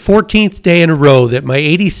 Today is the 14th day in a row that my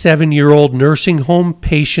 87-year-old nursing home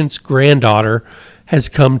patient's granddaughter has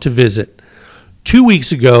come to visit. 2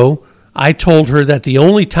 weeks ago, I told her that the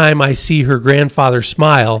only time I see her grandfather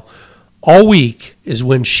smile all week is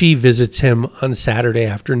when she visits him on Saturday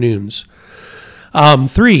afternoons.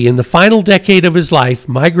 3, in the final decade of his life,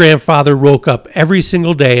 my grandfather woke up every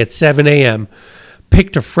single day at 7 a.m.,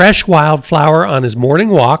 picked a fresh wildflower on his morning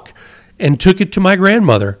walk, and took it to my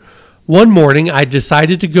grandmother. One morning, I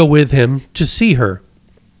decided to go with him to see her.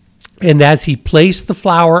 And as he placed the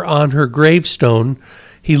flower on her gravestone,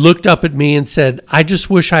 he looked up at me and said, "I just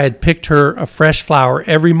wish I had picked her a fresh flower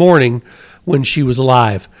every morning when she was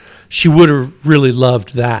alive. She would have really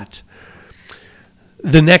loved that."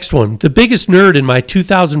 The next one, the biggest nerd in my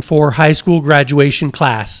 2004 high school graduation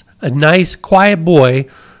class, a nice, quiet boy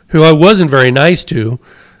who I wasn't very nice to,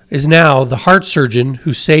 is now the heart surgeon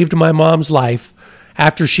who saved my mom's life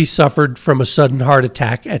after she suffered from a sudden heart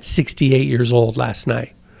attack at 68 years old last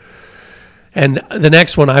night. And the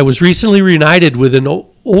next one, I was recently reunited with an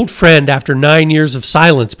old friend after 9 years of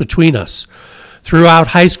silence between us. Throughout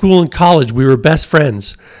high school and college, we were best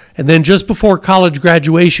friends. And then just before college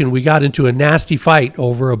graduation, we got into a nasty fight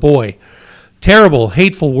over a boy. Terrible,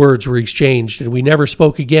 hateful words were exchanged, and we never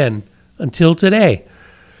spoke again until today.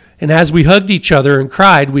 And as we hugged each other and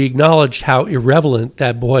cried, we acknowledged how irrelevant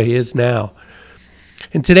that boy is now.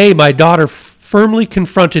 And today, my daughter firmly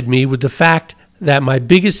confronted me with the fact that my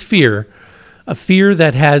biggest fear, a fear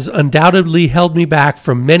that has undoubtedly held me back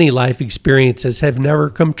from many life experiences, have never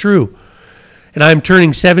come true. And I'm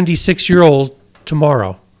turning 76-year-old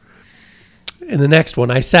tomorrow. And the next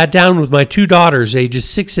one, I sat down with my 2 daughters, ages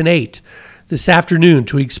 6 and 8, this afternoon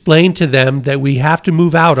to explain to them that we have to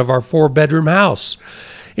move out of our 4-bedroom house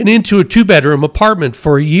and into a 2-bedroom apartment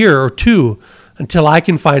for a year or 2 until I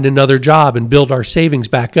can find another job and build our savings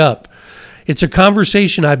back up. It's a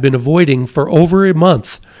conversation I've been avoiding for over a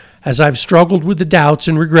month as I've struggled with the doubts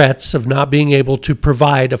and regrets of not being able to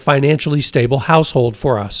provide a financially stable household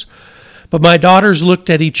for us. But my daughters looked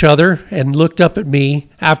at each other and looked up at me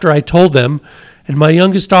after I told them, and my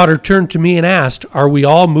youngest daughter turned to me and asked, "Are we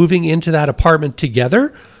all moving into that apartment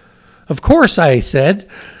together?" "Of course," I said.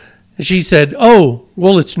 And she said, "Oh,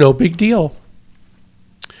 well, it's no big deal."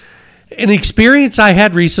 An experience I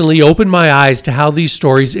had recently opened my eyes to how these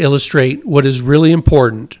stories illustrate what is really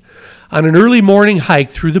important. On an early morning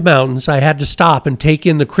hike through the mountains, I had to stop and take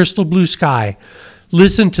in the crystal blue sky,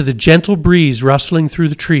 listen to the gentle breeze rustling through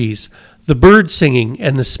the trees, the birds singing,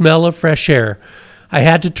 and the smell of fresh air. I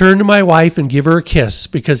had to turn to my wife and give her a kiss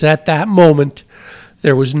because at that moment,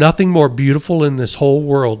 there was nothing more beautiful in this whole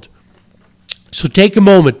world. So take a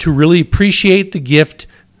moment to really appreciate the gifts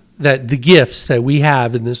that we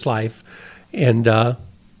have in this life. And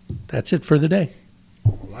that's it for the day.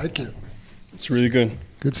 Like it. It's really good.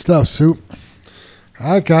 Good stuff, Soup.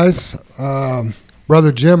 All right, guys.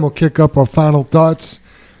 Brother Jim will kick up our final thoughts.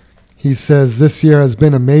 He says, "This year has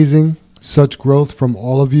been amazing. Such growth from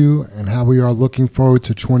all of you, and how we are looking forward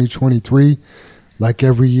to 2023. Like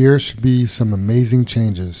every year, should be some amazing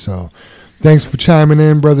changes." So thanks for chiming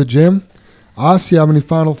in, Brother Jim. Os, you have any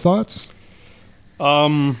final thoughts?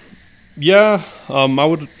 I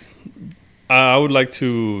would like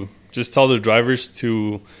to just tell the drivers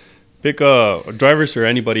to drivers or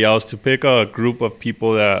anybody else to pick a group of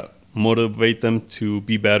people that motivate them to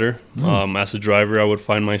be better. As a driver, I would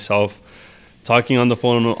find myself talking on the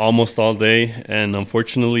phone almost all day, and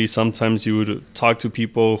unfortunately sometimes you would talk to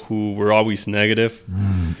people who were always negative.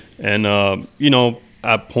 And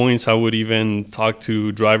at points, I would even talk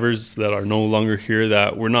to drivers that are no longer here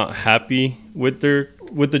that were not happy with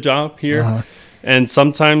the job here. And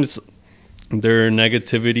sometimes their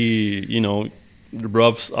negativity,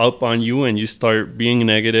 rubs up on you, and you start being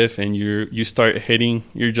negative, and you start hating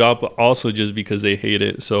your job also just because they hate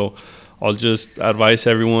it. So I'll just advise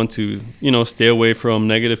everyone to, stay away from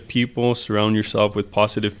negative people, surround yourself with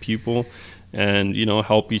positive people, and,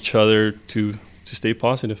 help each other to stay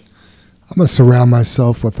positive. I'm going to surround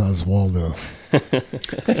myself with Oswaldo.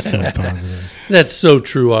 So positive. That's so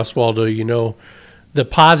true, Oswaldo. The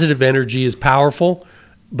positive energy is powerful,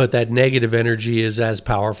 but that negative energy is as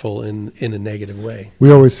powerful in a negative way. We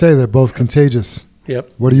always say they're both contagious.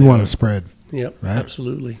 Yep. What do you want to spread? Yep, right?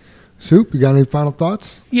 Absolutely. Soup, you got any final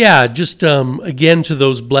thoughts? Yeah, just again to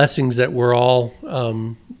those blessings that we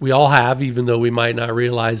all have, even though we might not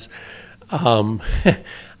realize.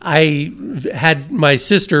 I had my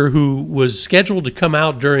sister who was scheduled to come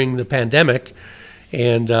out during the pandemic,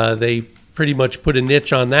 and they pretty much put a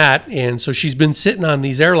niche on that. And so she's been sitting on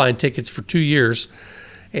these airline tickets for 2 years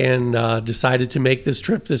and decided to make this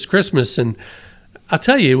trip this Christmas. And I'll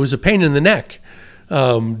tell you, it was a pain in the neck.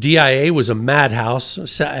 DIA was a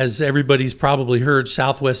madhouse. As everybody's probably heard,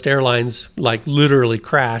 Southwest Airlines literally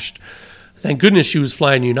crashed. Thank goodness she was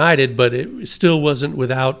flying United, but it still wasn't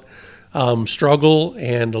without struggle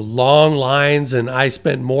and long lines, and I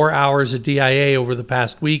spent more hours at DIA over the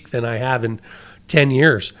past week than I have in 10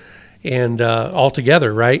 years and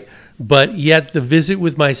altogether, right? But yet the visit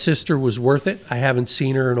with my sister was worth it. I haven't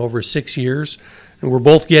seen her in over 6 years, and we're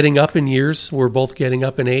both getting up in years. We're both getting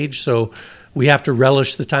up in age, so we have to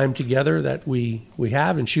relish the time together that we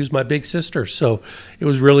have, and she was my big sister. So it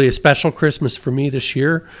was really a special Christmas for me this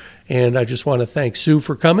year, and I just want to thank Sue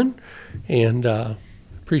for coming, and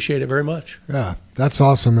appreciate it very much. Yeah, that's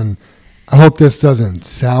awesome. And I hope this doesn't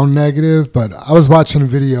sound negative, but I was watching a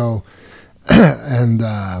video and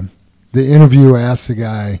the interviewer asked the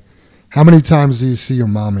guy, how many times do you see your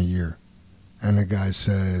mom a year? And the guy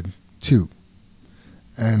said 2.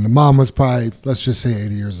 And the mom was probably, let's just say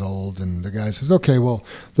 80 years old. And the guy says, okay, well,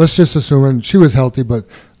 let's just assume, and she was healthy, but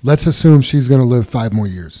let's assume she's going to live 5 more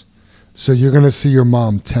years. So you're going to see your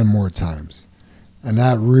mom 10 more times. And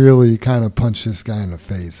that really kind of punched this guy in the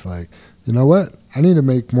face. Like, you know what? I need to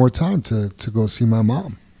make more time to go see my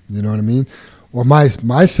mom. You know what I mean? Or my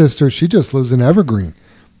sister, she just lives in Evergreen.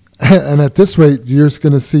 And at this rate, you're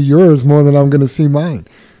going to see yours more than I'm going to see mine.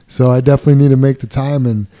 So I definitely need to make the time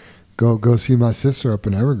and go see my sister up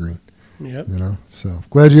in Evergreen. Yep. So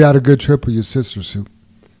glad you had a good trip with your sister, Soup.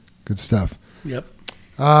 Good stuff. Yep.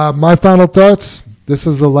 My final thoughts. This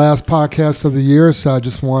is the last podcast of the year, so I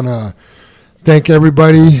just want to thank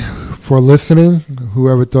everybody for listening.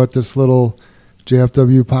 Whoever thought this little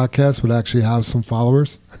JFW podcast would actually have some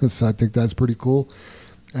followers. So I think that's pretty cool.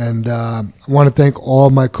 And I want to thank all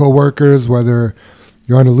my coworkers, whether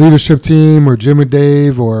you're on the leadership team or Jim and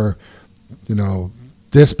Dave or,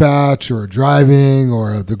 dispatch or driving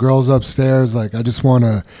or the girls upstairs. I just want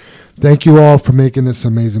to thank you all for making this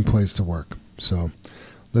amazing place to work. So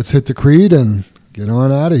let's hit the creed and get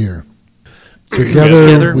on out of here.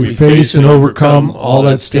 Together we face and overcome all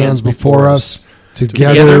that stands before us.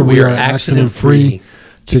 Together we are accident-free.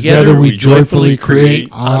 Together we joyfully create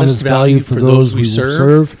honest value for those we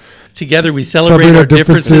serve. Together we celebrate our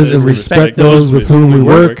differences and respect those with whom we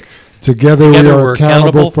work. Together we are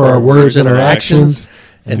accountable for our words and our actions.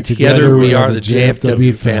 And together we are the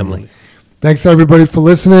JFW family. Thanks, everybody, for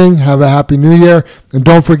listening. Have a happy New Year. And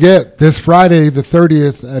don't forget, this Friday, the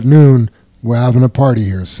 30th at noon, we're having a party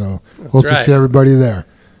here. So hope to see everybody there.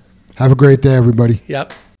 Have a great day, everybody.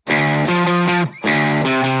 Yep.